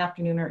morning,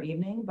 afternoon, or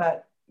evening,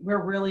 but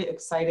we're really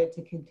excited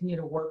to continue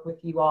to work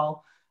with you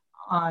all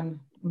on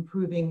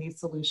improving these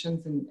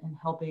solutions and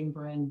helping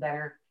bring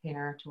better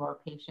care to our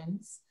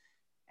patients.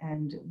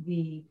 And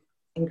we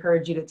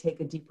encourage you to take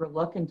a deeper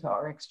look into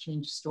our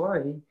RxChange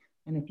story.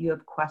 And if you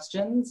have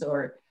questions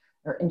or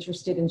are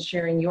interested in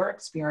sharing your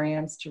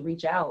experience, to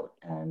reach out,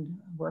 and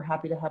we're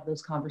happy to have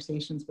those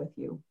conversations with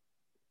you.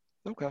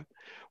 Okay.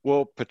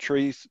 Well,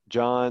 Patrice,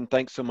 John,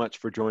 thanks so much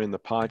for joining the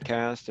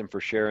podcast and for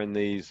sharing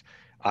these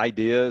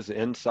ideas,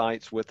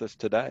 insights with us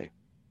today.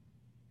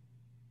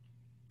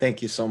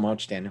 Thank you so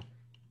much, Daniel.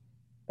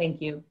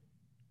 Thank you.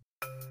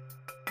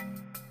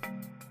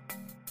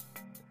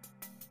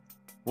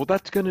 Well,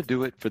 that's going to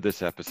do it for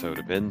this episode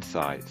of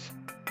Insights.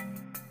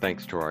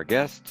 Thanks to our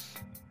guests,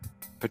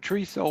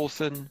 Patrice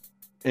Olson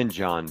and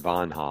John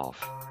Vonhoff.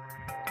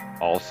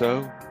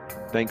 Also,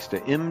 thanks to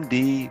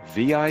MD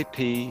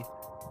VIP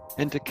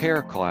and to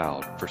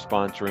CareCloud for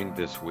sponsoring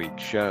this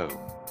week's show.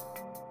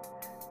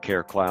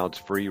 CareCloud's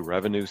free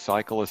revenue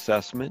cycle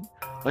assessment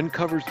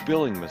uncovers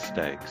billing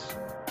mistakes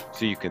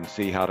so you can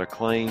see how to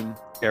claim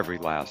every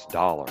last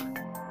dollar.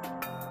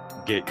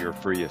 Get your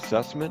free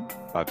assessment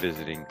by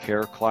visiting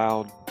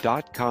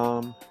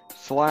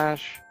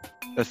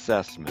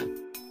carecloud.com/assessment.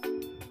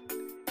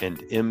 And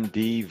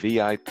MD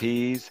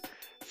VIP's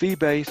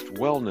fee-based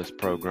wellness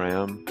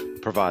program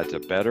provides a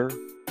better,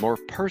 more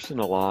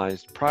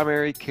personalized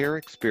primary care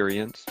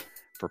experience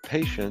for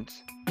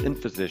patients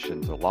and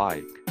physicians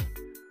alike,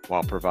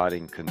 while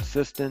providing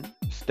consistent,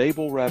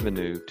 stable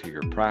revenue to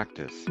your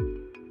practice.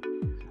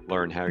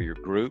 Learn how your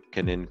group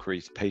can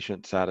increase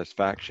patient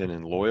satisfaction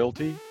and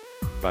loyalty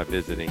by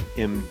visiting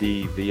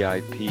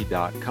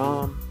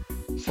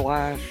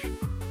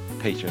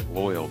mdvip.com/patient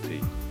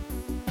loyalty.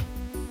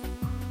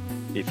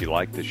 If you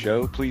like the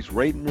show, please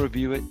rate and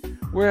review it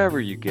wherever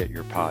you get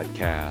your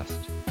podcast.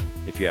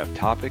 If you have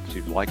topics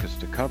you'd like us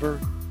to cover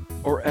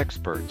or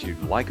experts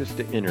you'd like us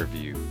to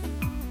interview,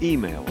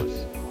 email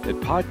us at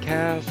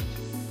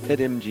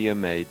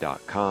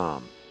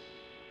podcast@mgma.com,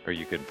 or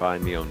you can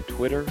find me on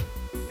Twitter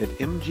at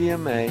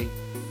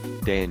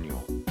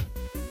mgma.daniel.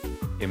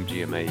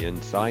 MGMA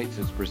Insights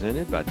is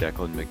presented by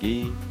Declan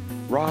McGee,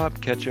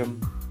 Rob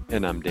Ketchum,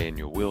 and I'm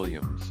Daniel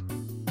Williams.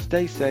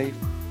 Stay safe,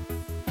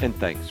 and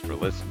thanks for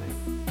listening.